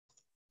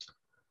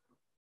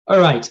 All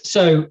right,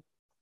 so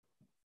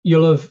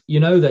you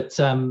know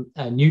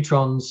that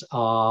neutrons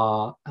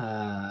are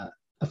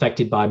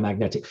affected by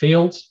magnetic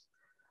fields,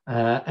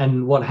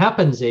 and what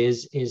happens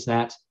is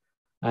that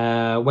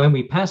when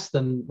we pass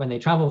them, when they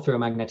travel through a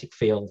magnetic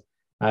field,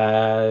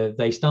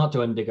 they start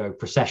to undergo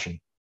precession,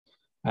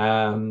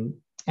 so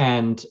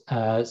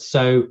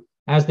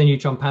as the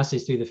neutron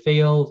passes through the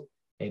field,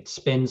 its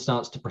spin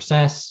starts to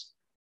precess,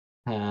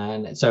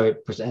 and so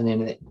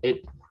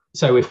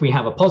if we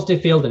have a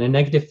positive field and a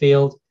negative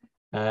field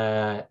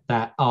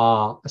that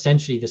are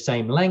essentially the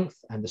same length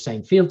and the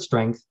same field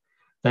strength,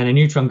 then a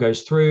neutron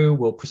goes through,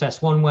 will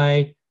precess one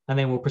way, and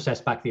then will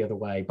precess back the other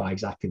way by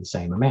exactly the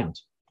same amount.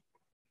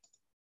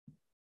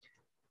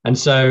 And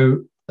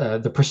so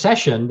the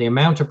precession, the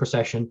amount of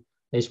precession,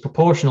 is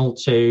proportional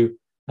to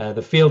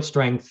the field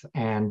strength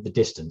and the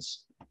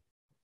distance.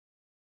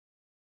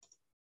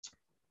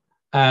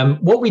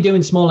 What we do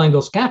in small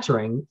angle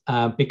scattering,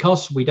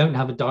 because we don't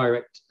have a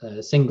direct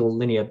single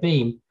linear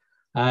beam,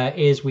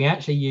 is we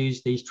actually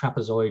use these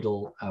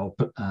trapezoidal,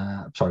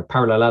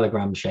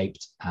 parallelogram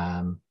shaped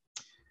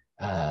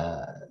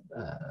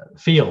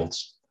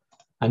fields.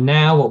 And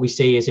now what we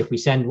see is if we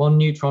send one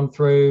neutron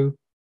through,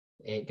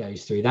 it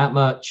goes through that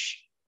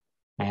much,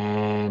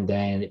 and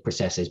then it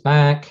precesses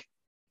back,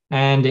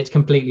 and it's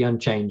completely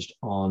unchanged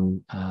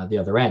on the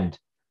other end,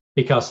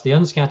 because the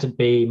unscattered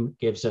beam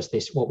gives us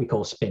this, what we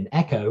call spin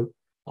echo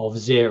of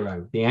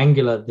 0.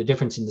 The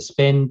difference in the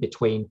spin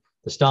between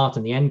the start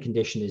and the end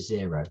condition is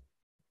 0.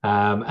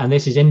 And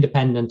this is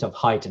independent of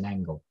height and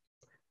angle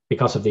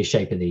because of the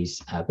shape of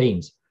these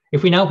beams.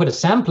 If we now put a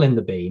sample in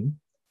the beam,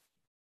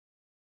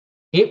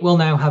 it will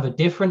now have a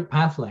different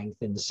path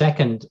length in the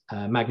second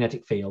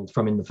magnetic field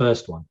from in the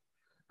first one.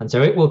 And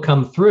so it will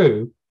come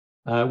through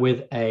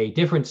with a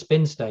different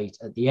spin state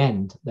at the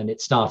end than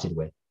it started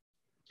with.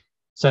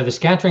 So the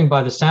scattering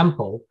by the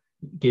sample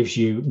gives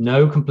you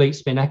no complete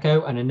spin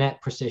echo and a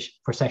net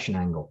precession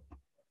angle.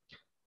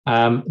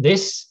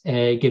 This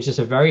gives us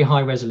a very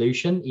high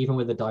resolution, even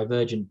with a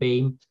divergent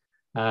beam.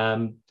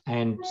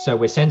 And so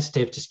we're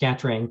sensitive to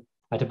scattering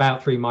at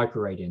about 3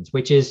 microradians,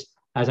 which is,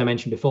 as I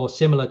mentioned before,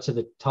 similar to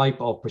the type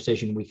of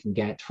precision we can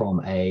get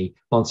from a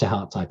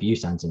Bonse-Hart type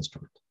USANS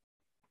instrument.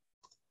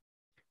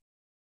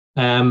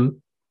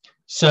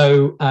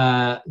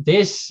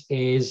 This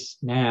is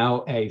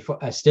now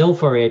still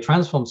Fourier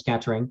transform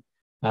scattering,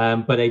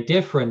 but a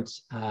different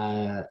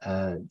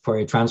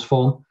Fourier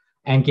transform,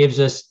 and gives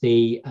us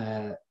the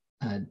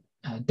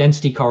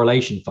density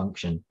correlation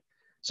function.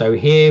 So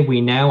here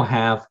we now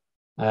have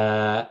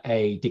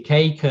a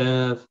decay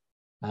curve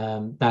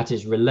that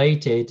is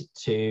related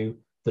to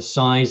the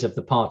size of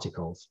the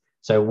particles.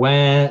 So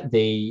where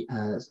the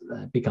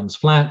becomes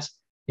flat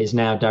is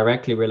now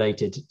directly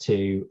related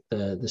to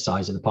the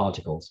size of the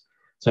particles.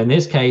 So in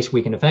this case,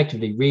 we can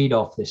effectively read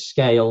off this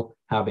scale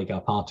how big our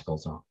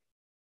particles are.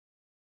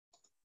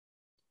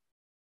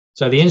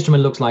 So the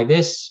instrument looks like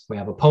this. We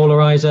have a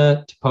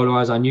polarizer to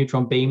polarize our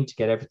neutron beam to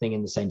get everything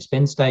in the same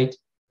spin state.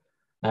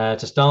 To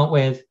start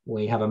with,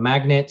 we have a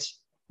magnet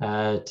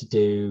to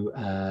do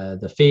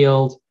the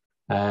field.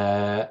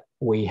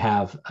 We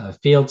have a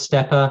field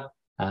stepper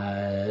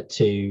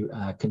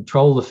to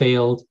control the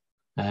field.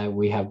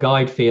 We have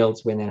guide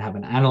fields. We then have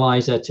an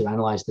analyzer to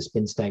analyze the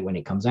spin state when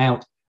it comes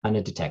out, and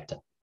a detector.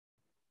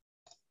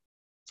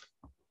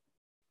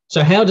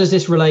 So how does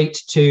this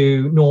relate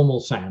to normal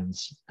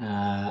SANS?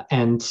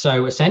 And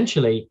so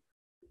essentially,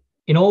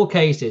 in all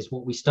cases,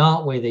 what we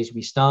start with is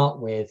we start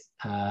with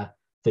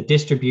the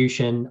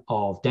distribution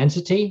of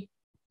density,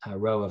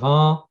 rho of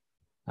r.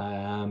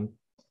 And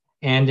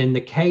in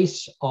the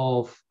case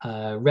of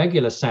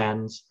regular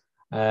SANS,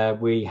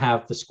 we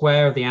have the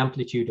square of the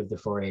amplitude of the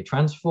Fourier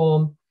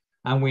transform,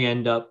 and we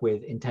end up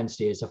with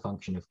intensity as a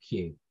function of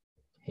Q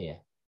here.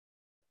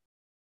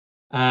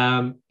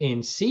 In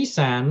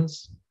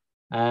CSANS,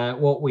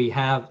 what we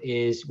have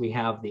is we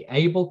have the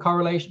Abel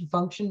correlation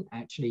function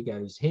actually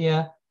goes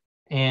here,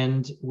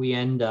 and we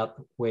end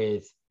up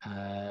with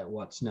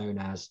what's known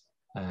as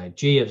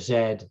G of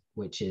Z,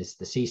 which is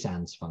the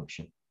CSANS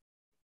function.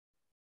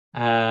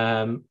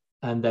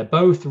 And they're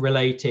both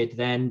related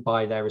then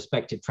by their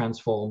respective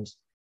transforms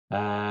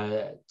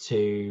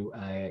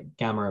to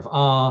gamma of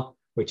R,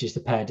 which is the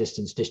pair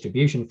distance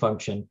distribution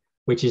function,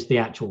 which is the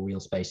actual real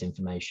space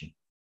information.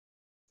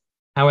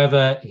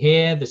 However,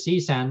 here the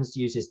CSANS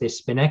uses this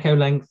spin echo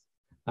length,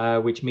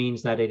 which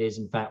means that it is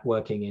in fact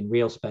working in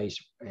real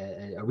space,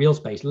 a real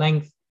space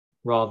length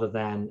rather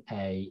than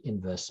a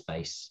inverse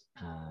space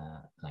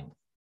length.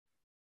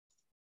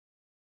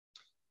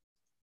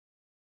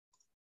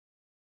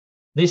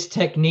 This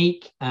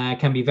technique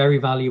can be very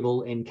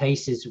valuable in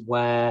cases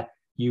where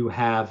you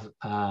have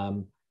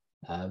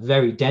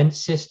very dense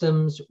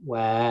systems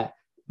where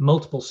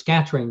multiple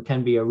scattering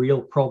can be a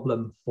real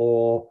problem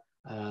for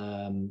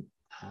the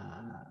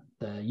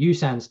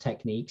USANS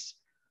techniques.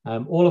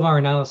 All of our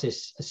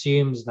analysis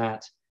assumes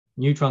that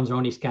neutrons are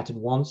only scattered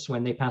once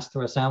when they pass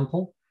through a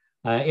sample.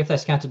 If they're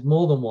scattered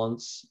more than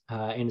once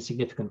in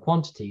significant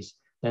quantities,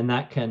 then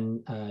that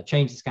can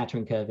change the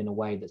scattering curve in a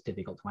way that's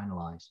difficult to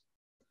analyze.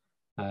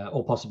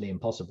 Or possibly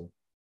impossible.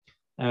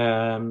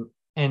 And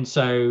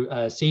so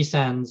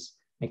CSANS,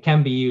 it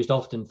can be used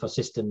often for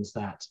systems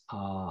that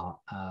are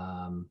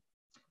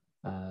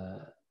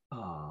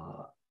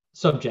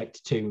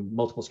subject to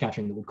multiple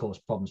scattering that would cause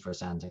problems for a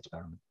SANS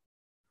experiment.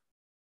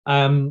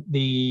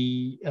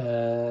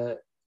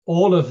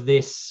 All of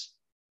this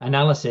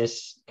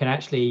analysis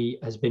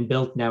has been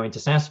built now into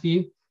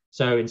SASView.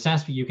 So in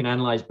SASView, you can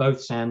analyze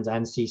both SANS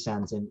and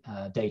CSANS in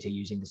data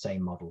using the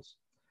same models.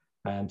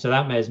 So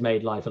that has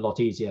made life a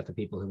lot easier for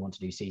people who want to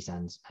do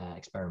CSANS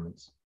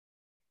experiments.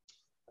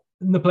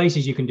 And the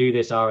places you can do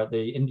this are at the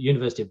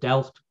University of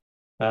Delft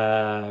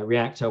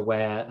reactor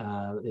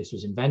where this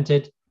was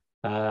invented,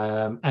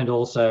 and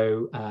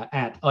also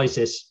at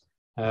ISIS,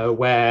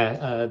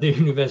 where the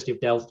University of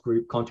Delft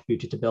group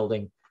contributed to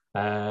building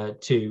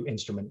 2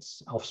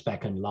 instruments,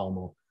 OffSpec and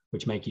LALMOR,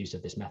 which make use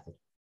of this method.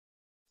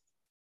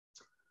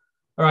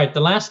 All right,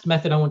 the last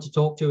method I want to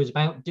talk to is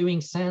about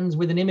doing SANS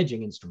with an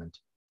imaging instrument.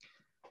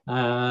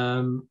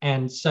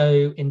 And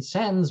so in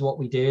SANS, what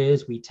we do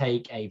is we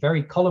take a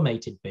very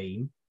collimated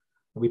beam,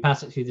 and we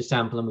pass it through the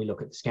sample, and we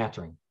look at the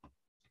scattering.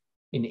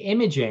 In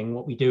imaging,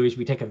 what we do is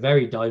we take a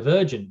very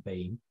divergent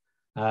beam,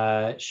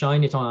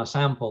 shine it on our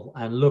sample,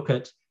 and look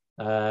at,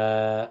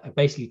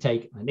 basically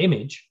take an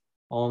image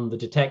on the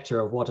detector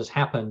of what has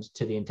happened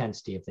to the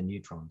intensity of the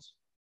neutrons.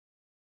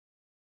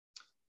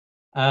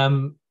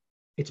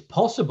 It's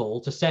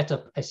possible to set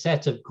up a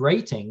set of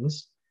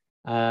gratings,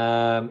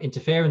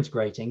 interference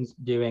gratings,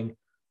 doing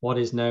what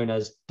is known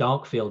as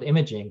dark field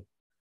imaging,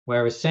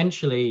 where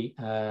essentially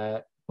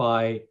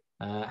by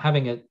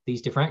having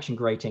these diffraction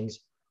gratings,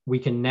 we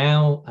can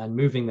now, and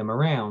moving them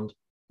around,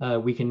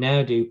 we can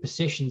now do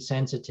position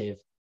sensitive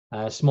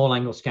small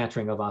angle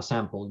scattering of our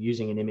sample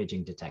using an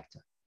imaging detector.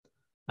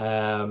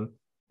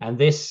 And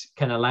this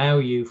can allow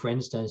you, for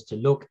instance, to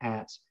look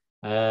at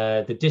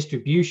the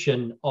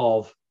distribution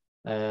of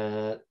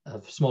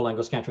small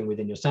angle scattering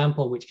within your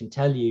sample, which can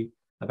tell you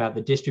about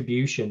the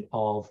distribution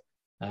of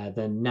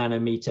the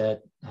nanometer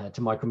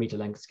to micrometer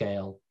length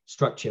scale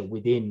structure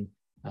within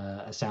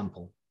a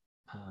sample,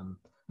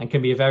 and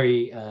can be a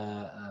very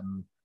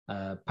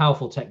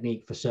powerful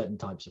technique for certain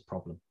types of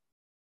problem.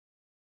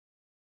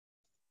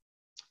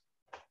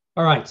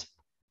 All right,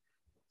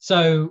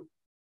 so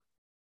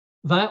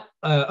that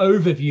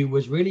overview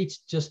was really to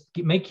just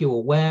make you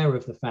aware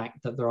of the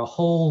fact that there are a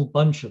whole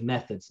bunch of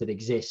methods that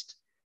exist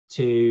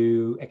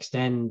to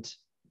extend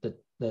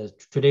the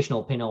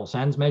traditional pinhole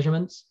SANS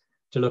measurements.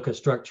 to look at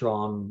structure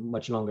on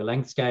much longer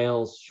length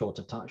scales, short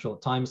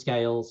time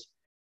scales,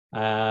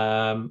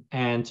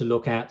 and to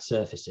look at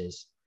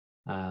surfaces.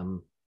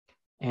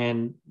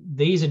 And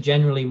these are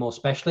generally more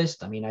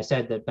specialist. I mean, I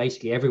said that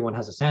basically everyone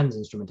has a SANS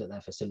instrument at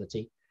their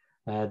facility.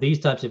 These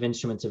types of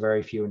instruments are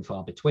very few and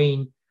far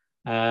between,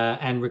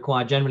 and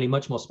require generally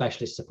much more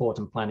specialist support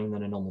and planning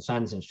than a normal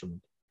SANS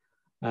instrument.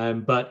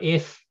 But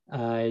if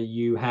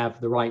you have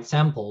the right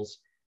samples,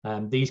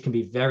 these can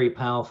be very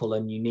powerful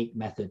and unique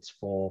methods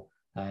for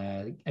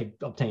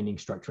obtaining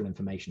structural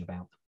information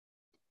about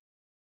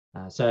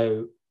them.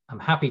 So I'm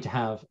happy to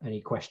have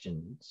any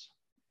questions.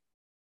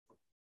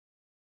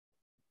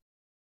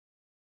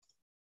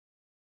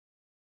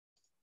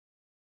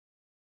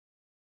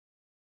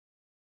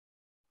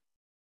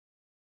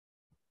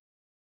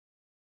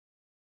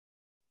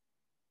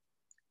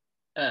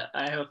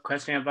 I have a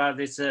question about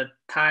this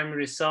time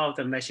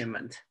resolved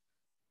measurement.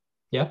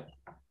 Yeah.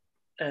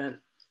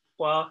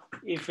 Well,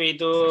 if we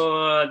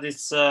do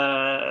this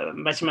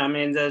measurement, I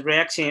mean, the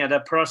reaction at the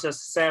process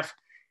itself,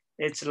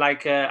 it's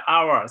like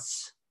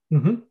hours.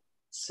 Mm-hmm.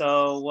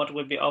 So what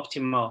would be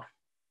optimal?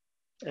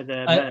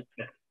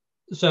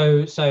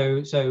 So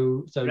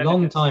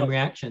long time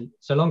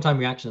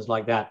reactions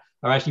like that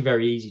are actually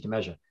very easy to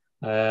measure,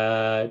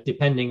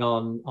 depending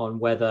on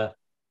whether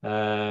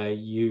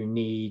you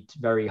need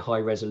very high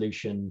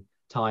resolution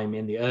time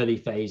in the early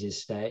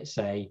phases,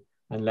 say,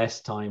 and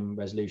less time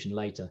resolution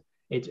later.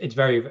 It's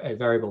very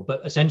variable.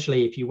 But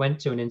essentially, if you went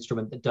to an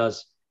instrument that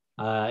does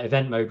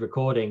event mode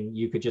recording,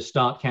 you could just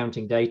start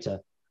counting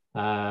data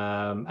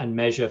and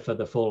measure for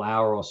the full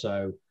hour or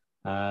so,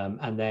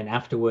 and then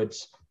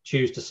afterwards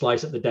choose to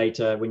slice up the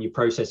data when you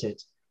process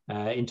it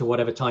into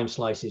whatever time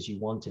slices you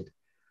wanted.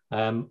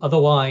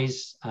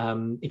 Otherwise,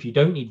 if you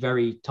don't need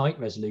very tight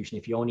resolution,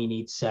 if you only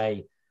need,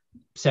 say,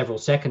 several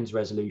seconds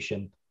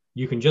resolution,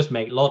 you can just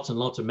make lots and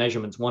lots of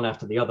measurements one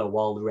after the other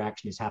while the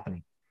reaction is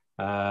happening.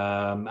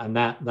 And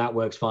that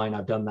works fine.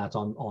 I've done that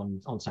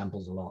on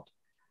samples a lot.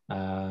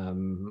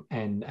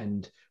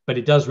 But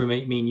it does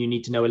mean you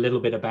need to know a little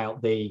bit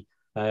about the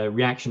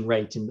reaction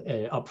rate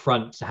up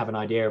front to have an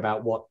idea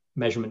about what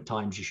measurement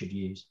times you should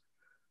use.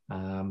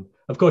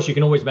 Of course, you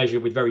can always measure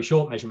with very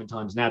short measurement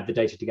times and add the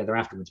data together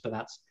afterwards, but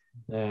that's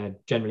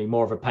generally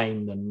more of a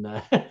pain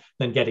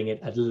than getting it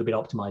a little bit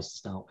optimized to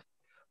start with.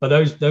 But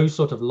those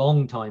sort of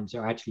long times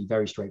are actually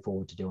very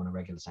straightforward to do on a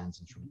regular SANS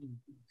instrument.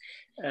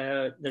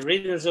 The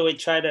reasons we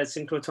tried a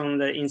synchrotron,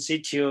 the in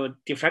situ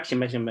diffraction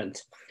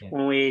measurement, yeah.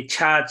 When we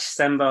charge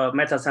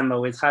metal sample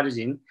with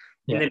hydrogen,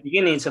 in the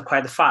beginning it's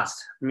quite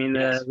fast. I mean,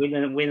 yes.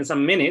 Within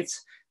some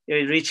minutes,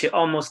 it reach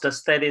almost a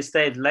steady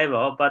state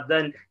level, but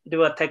then it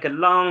will take a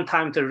long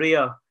time to reach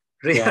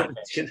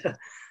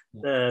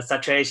the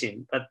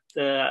saturation. But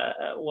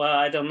well,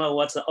 I don't know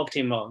what's the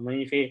optimal. I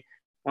mean, if we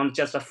want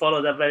just to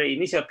follow the very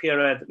initial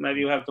period,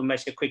 maybe you have to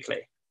measure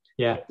quickly.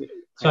 Yeah.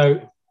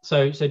 So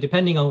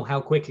depending on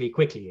how quickly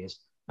is,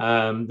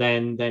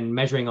 then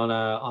measuring on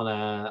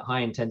a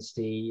high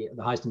intensity,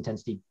 the highest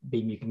intensity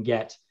beam you can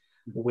get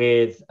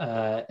with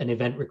an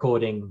event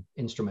recording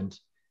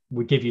instrument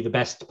would give you the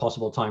best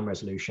possible time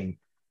resolution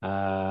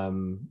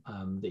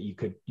that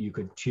you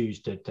could choose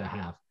to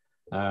have.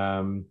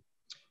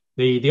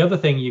 The other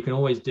thing you can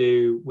always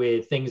do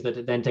with things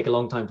that then take a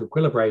long time to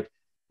equilibrate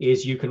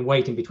is you can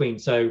wait in between.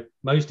 So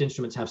most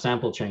instruments have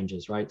sample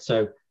changes, right?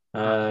 So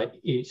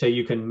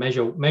you can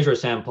measure a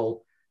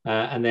sample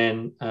and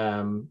then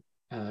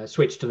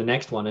switch to the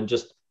next one and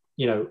just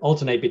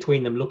alternate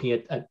between them, looking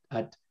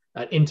at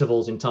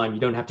intervals in time. You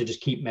don't have to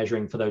just keep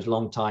measuring for those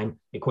long time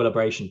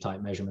equilibration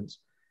type measurements.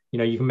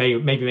 You can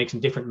maybe make some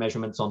different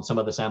measurements on some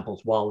of the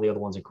samples while the other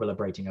one's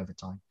equilibrating over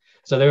time.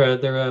 So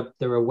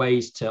there are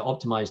ways to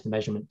optimize the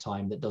measurement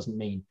time that doesn't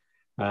mean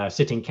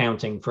sitting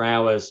counting for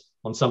hours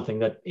on something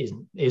that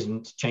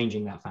isn't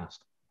changing that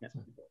fast. Yeah.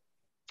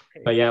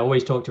 But yeah,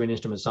 always talk to an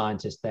instrument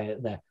scientist.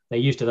 They're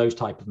used to those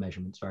type of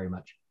measurements very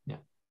much. Yeah.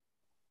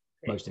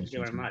 Most Thank you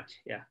very much.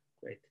 Yeah,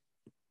 great.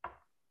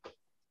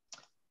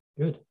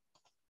 Good.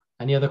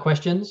 Any other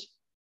questions?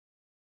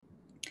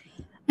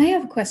 I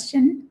have a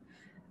question.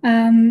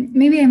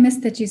 Maybe I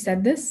missed that you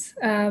said this,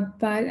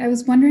 but I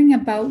was wondering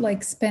about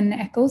like spin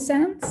echo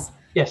SANS.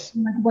 Yes.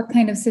 What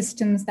kind of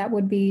systems that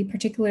would be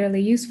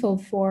particularly useful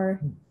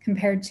for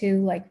compared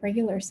to like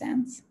regular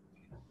SANS?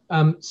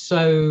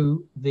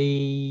 So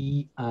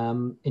in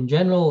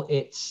general,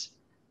 it's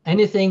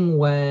anything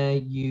where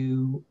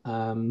you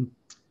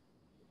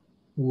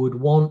would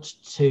want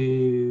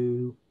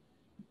to.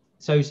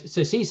 So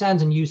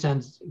C-SANS and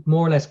U-SANS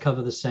more or less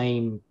cover the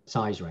same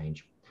size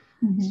range.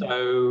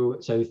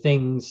 Mm-hmm. So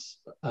things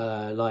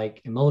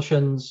like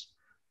emulsions,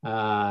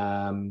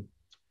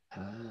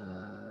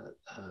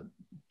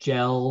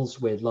 gels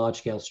with large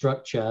scale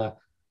structure,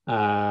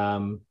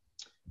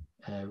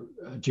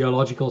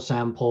 geological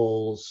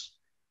samples,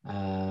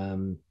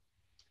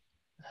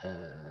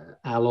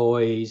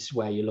 alloys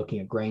where you're looking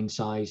at grain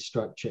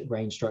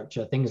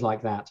structure, things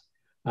like that,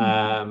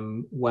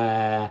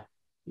 where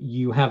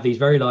you have these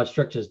very large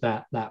structures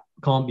that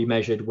can't be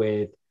measured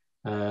with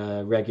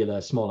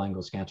regular small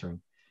angle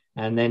scattering.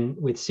 And then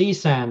with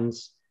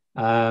SANS,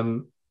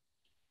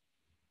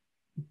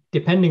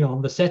 depending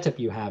on the setup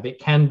you have, it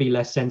can be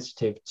less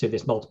sensitive to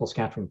this multiple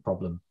scattering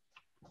problem.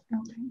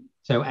 Okay.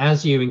 So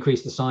as you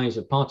increase the size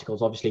of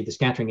particles, obviously the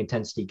scattering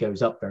intensity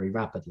goes up very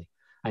rapidly,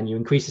 and you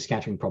increase the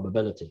scattering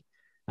probability.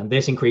 And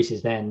this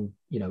increases then,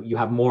 you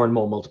have more and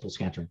more multiple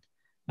scattering.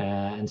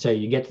 And so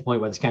you get to the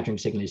point where the scattering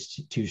signal is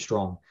too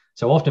strong.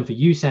 So often for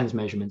SANS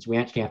measurements, we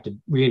actually have to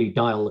really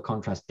dial the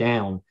contrast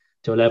down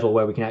to a level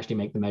where we can actually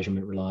make the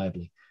measurement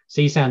reliably.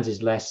 SANS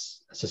is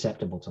less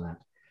susceptible to that.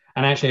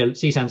 And actually,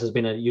 SANS has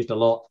been used a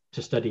lot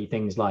to study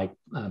things like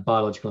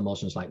biological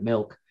emulsions like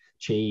milk,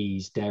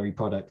 cheese, dairy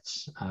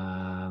products,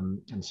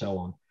 and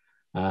so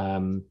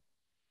on.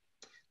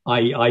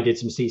 I did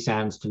some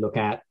SANS to look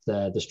at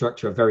the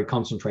structure of very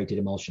concentrated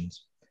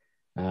emulsions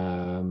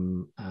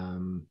and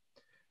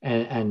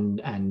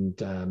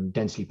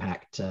densely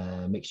packed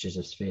mixtures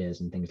of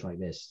spheres and things like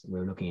this. We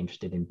were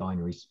interested in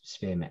binary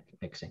sphere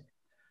mixing.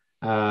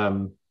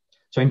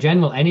 So in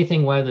general,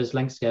 anything where there's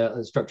length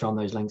scale structure on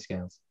those length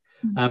scales.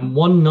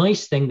 One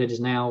nice thing that is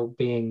now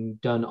being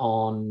done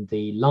on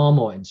the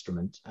Larmor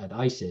instrument at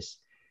ISIS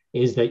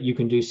is that you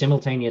can do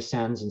simultaneous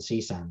SANS and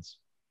SANS.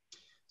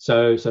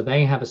 So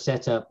they have a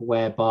setup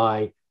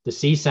whereby the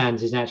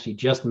SANS is actually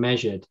just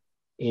measured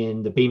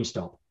in the beam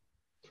stop.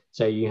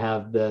 So you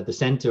have the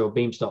center or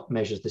beam stop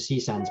measures the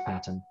SANS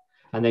pattern,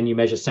 and then you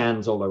measure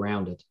SANS all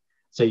around it.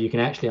 So you can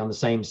actually on the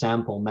same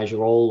sample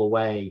measure all the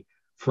way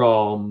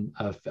from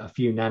a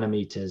few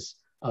nanometers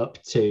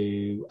up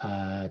to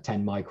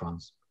 10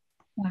 microns.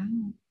 Wow.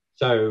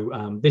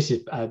 So this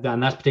is,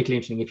 and that's particularly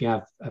interesting if you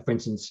have, for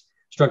instance,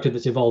 structure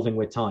that's evolving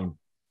with time.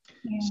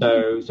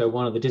 Yeah. So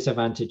one of the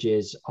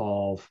disadvantages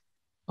of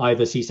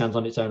either SANS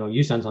on its own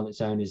or SANS on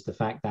its own is the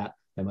fact that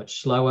they're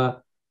much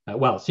slower.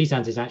 Well,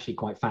 SANS is actually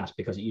quite fast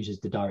because it uses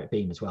the direct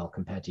beam as well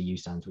compared to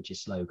SANS, which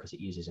is slow because it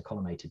uses a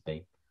collimated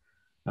beam.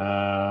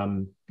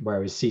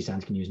 Whereas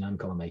SANS can use an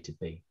uncollimated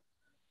beam.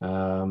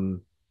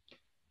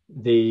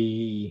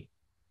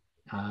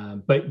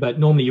 But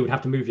normally you would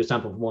have to move your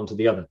sample from one to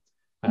the other.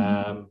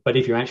 But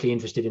if you're actually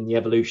interested in the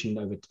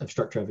evolution of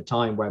structure over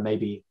time, where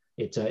maybe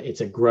it's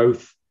a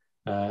growth,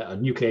 a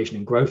nucleation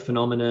and growth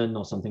phenomenon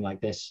or something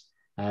like this,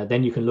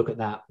 then you can look at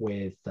that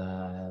with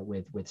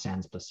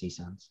SANS plus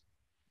SANS.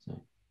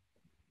 So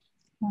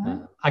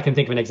I can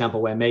think of an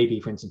example where maybe,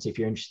 for instance, if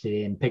you're interested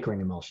in Pickering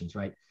emulsions,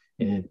 right,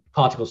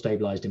 particle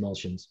stabilized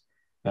emulsions,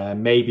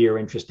 maybe you're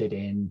interested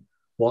in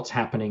what's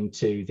happening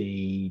to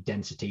the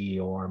density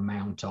or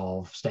amount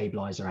of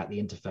stabilizer at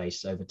the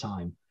interface over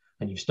time.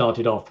 And you've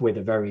started off with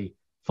a very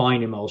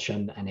fine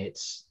emulsion and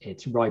it's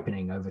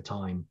ripening over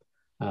time.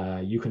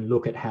 You can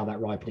look at how that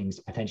ripening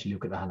potentially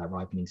look at how that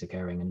ripening is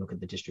occurring and look at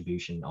the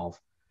distribution of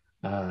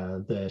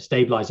the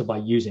stabilizer by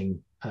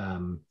using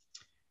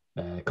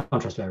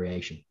contrast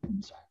variation.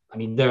 So, I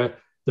mean,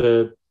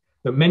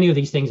 many of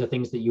these things are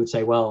things that you would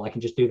say, well, I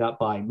can just do that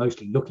by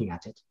mostly looking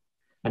at it.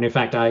 And in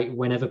fact,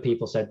 whenever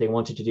people said they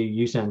wanted to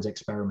do SANS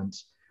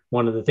experiments,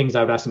 one of the things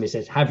I would ask them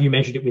is, have you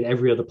measured it with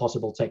every other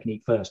possible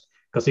technique first?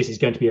 Because this is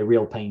going to be a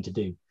real pain to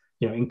do,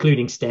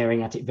 including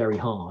staring at it very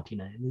hard,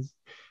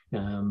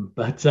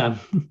 But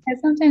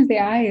sometimes the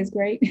eye is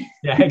great.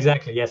 Yeah,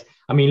 exactly. Yes,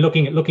 I mean,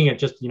 looking at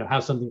just how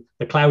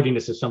the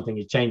cloudiness of something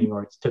is changing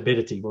or its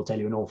turbidity will tell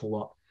you an awful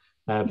lot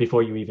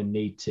before you even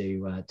need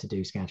to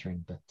do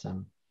scattering. But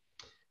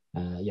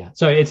yeah,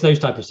 so it's those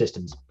type of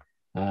systems.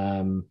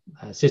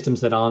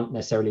 Systems that aren't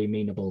necessarily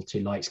amenable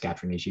to light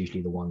scattering is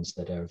usually the ones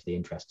that are of the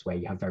interest, where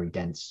you have very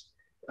dense,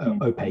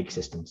 opaque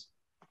systems.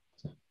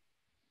 So.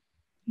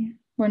 Yeah,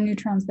 where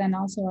neutrons then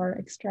also are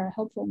extra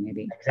helpful,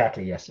 maybe.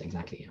 Exactly. Yes.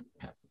 Exactly.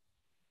 Yeah.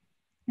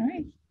 All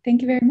right.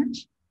 Thank you very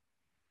much.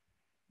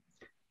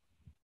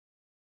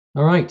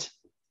 All right.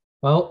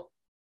 Well,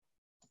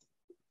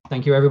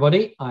 thank you,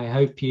 everybody. I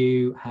hope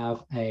you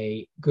have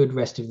a good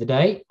rest of the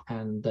day,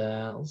 and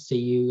I'll see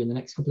you in the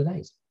next couple of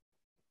days.